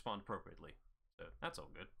 It will respond appropriately. So that's all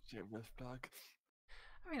good. Shameless plug.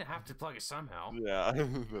 I mean, I have to plug it somehow. Yeah,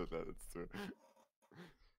 that's true.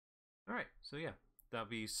 Alright, so yeah, that'll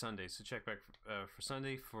be Sunday. So check back for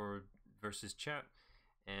Sunday for versus chat.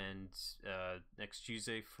 And next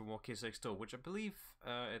Tuesday for more KSX2, which I believe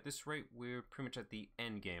at this rate we're pretty much at the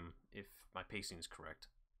end game, if my pacing is correct.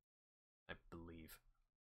 I believe.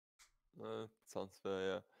 Sounds fair,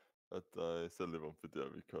 yeah. But I sadly won't be there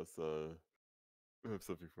because I have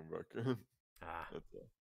something from work.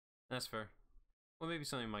 That's fair. Well, maybe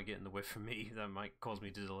something might get in the way for me that might cause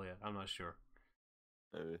me to delay it. I'm not sure.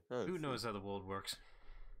 Maybe. Who knows how the world works?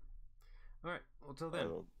 Alright, well, till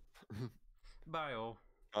then. Bye all.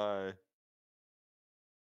 Bye.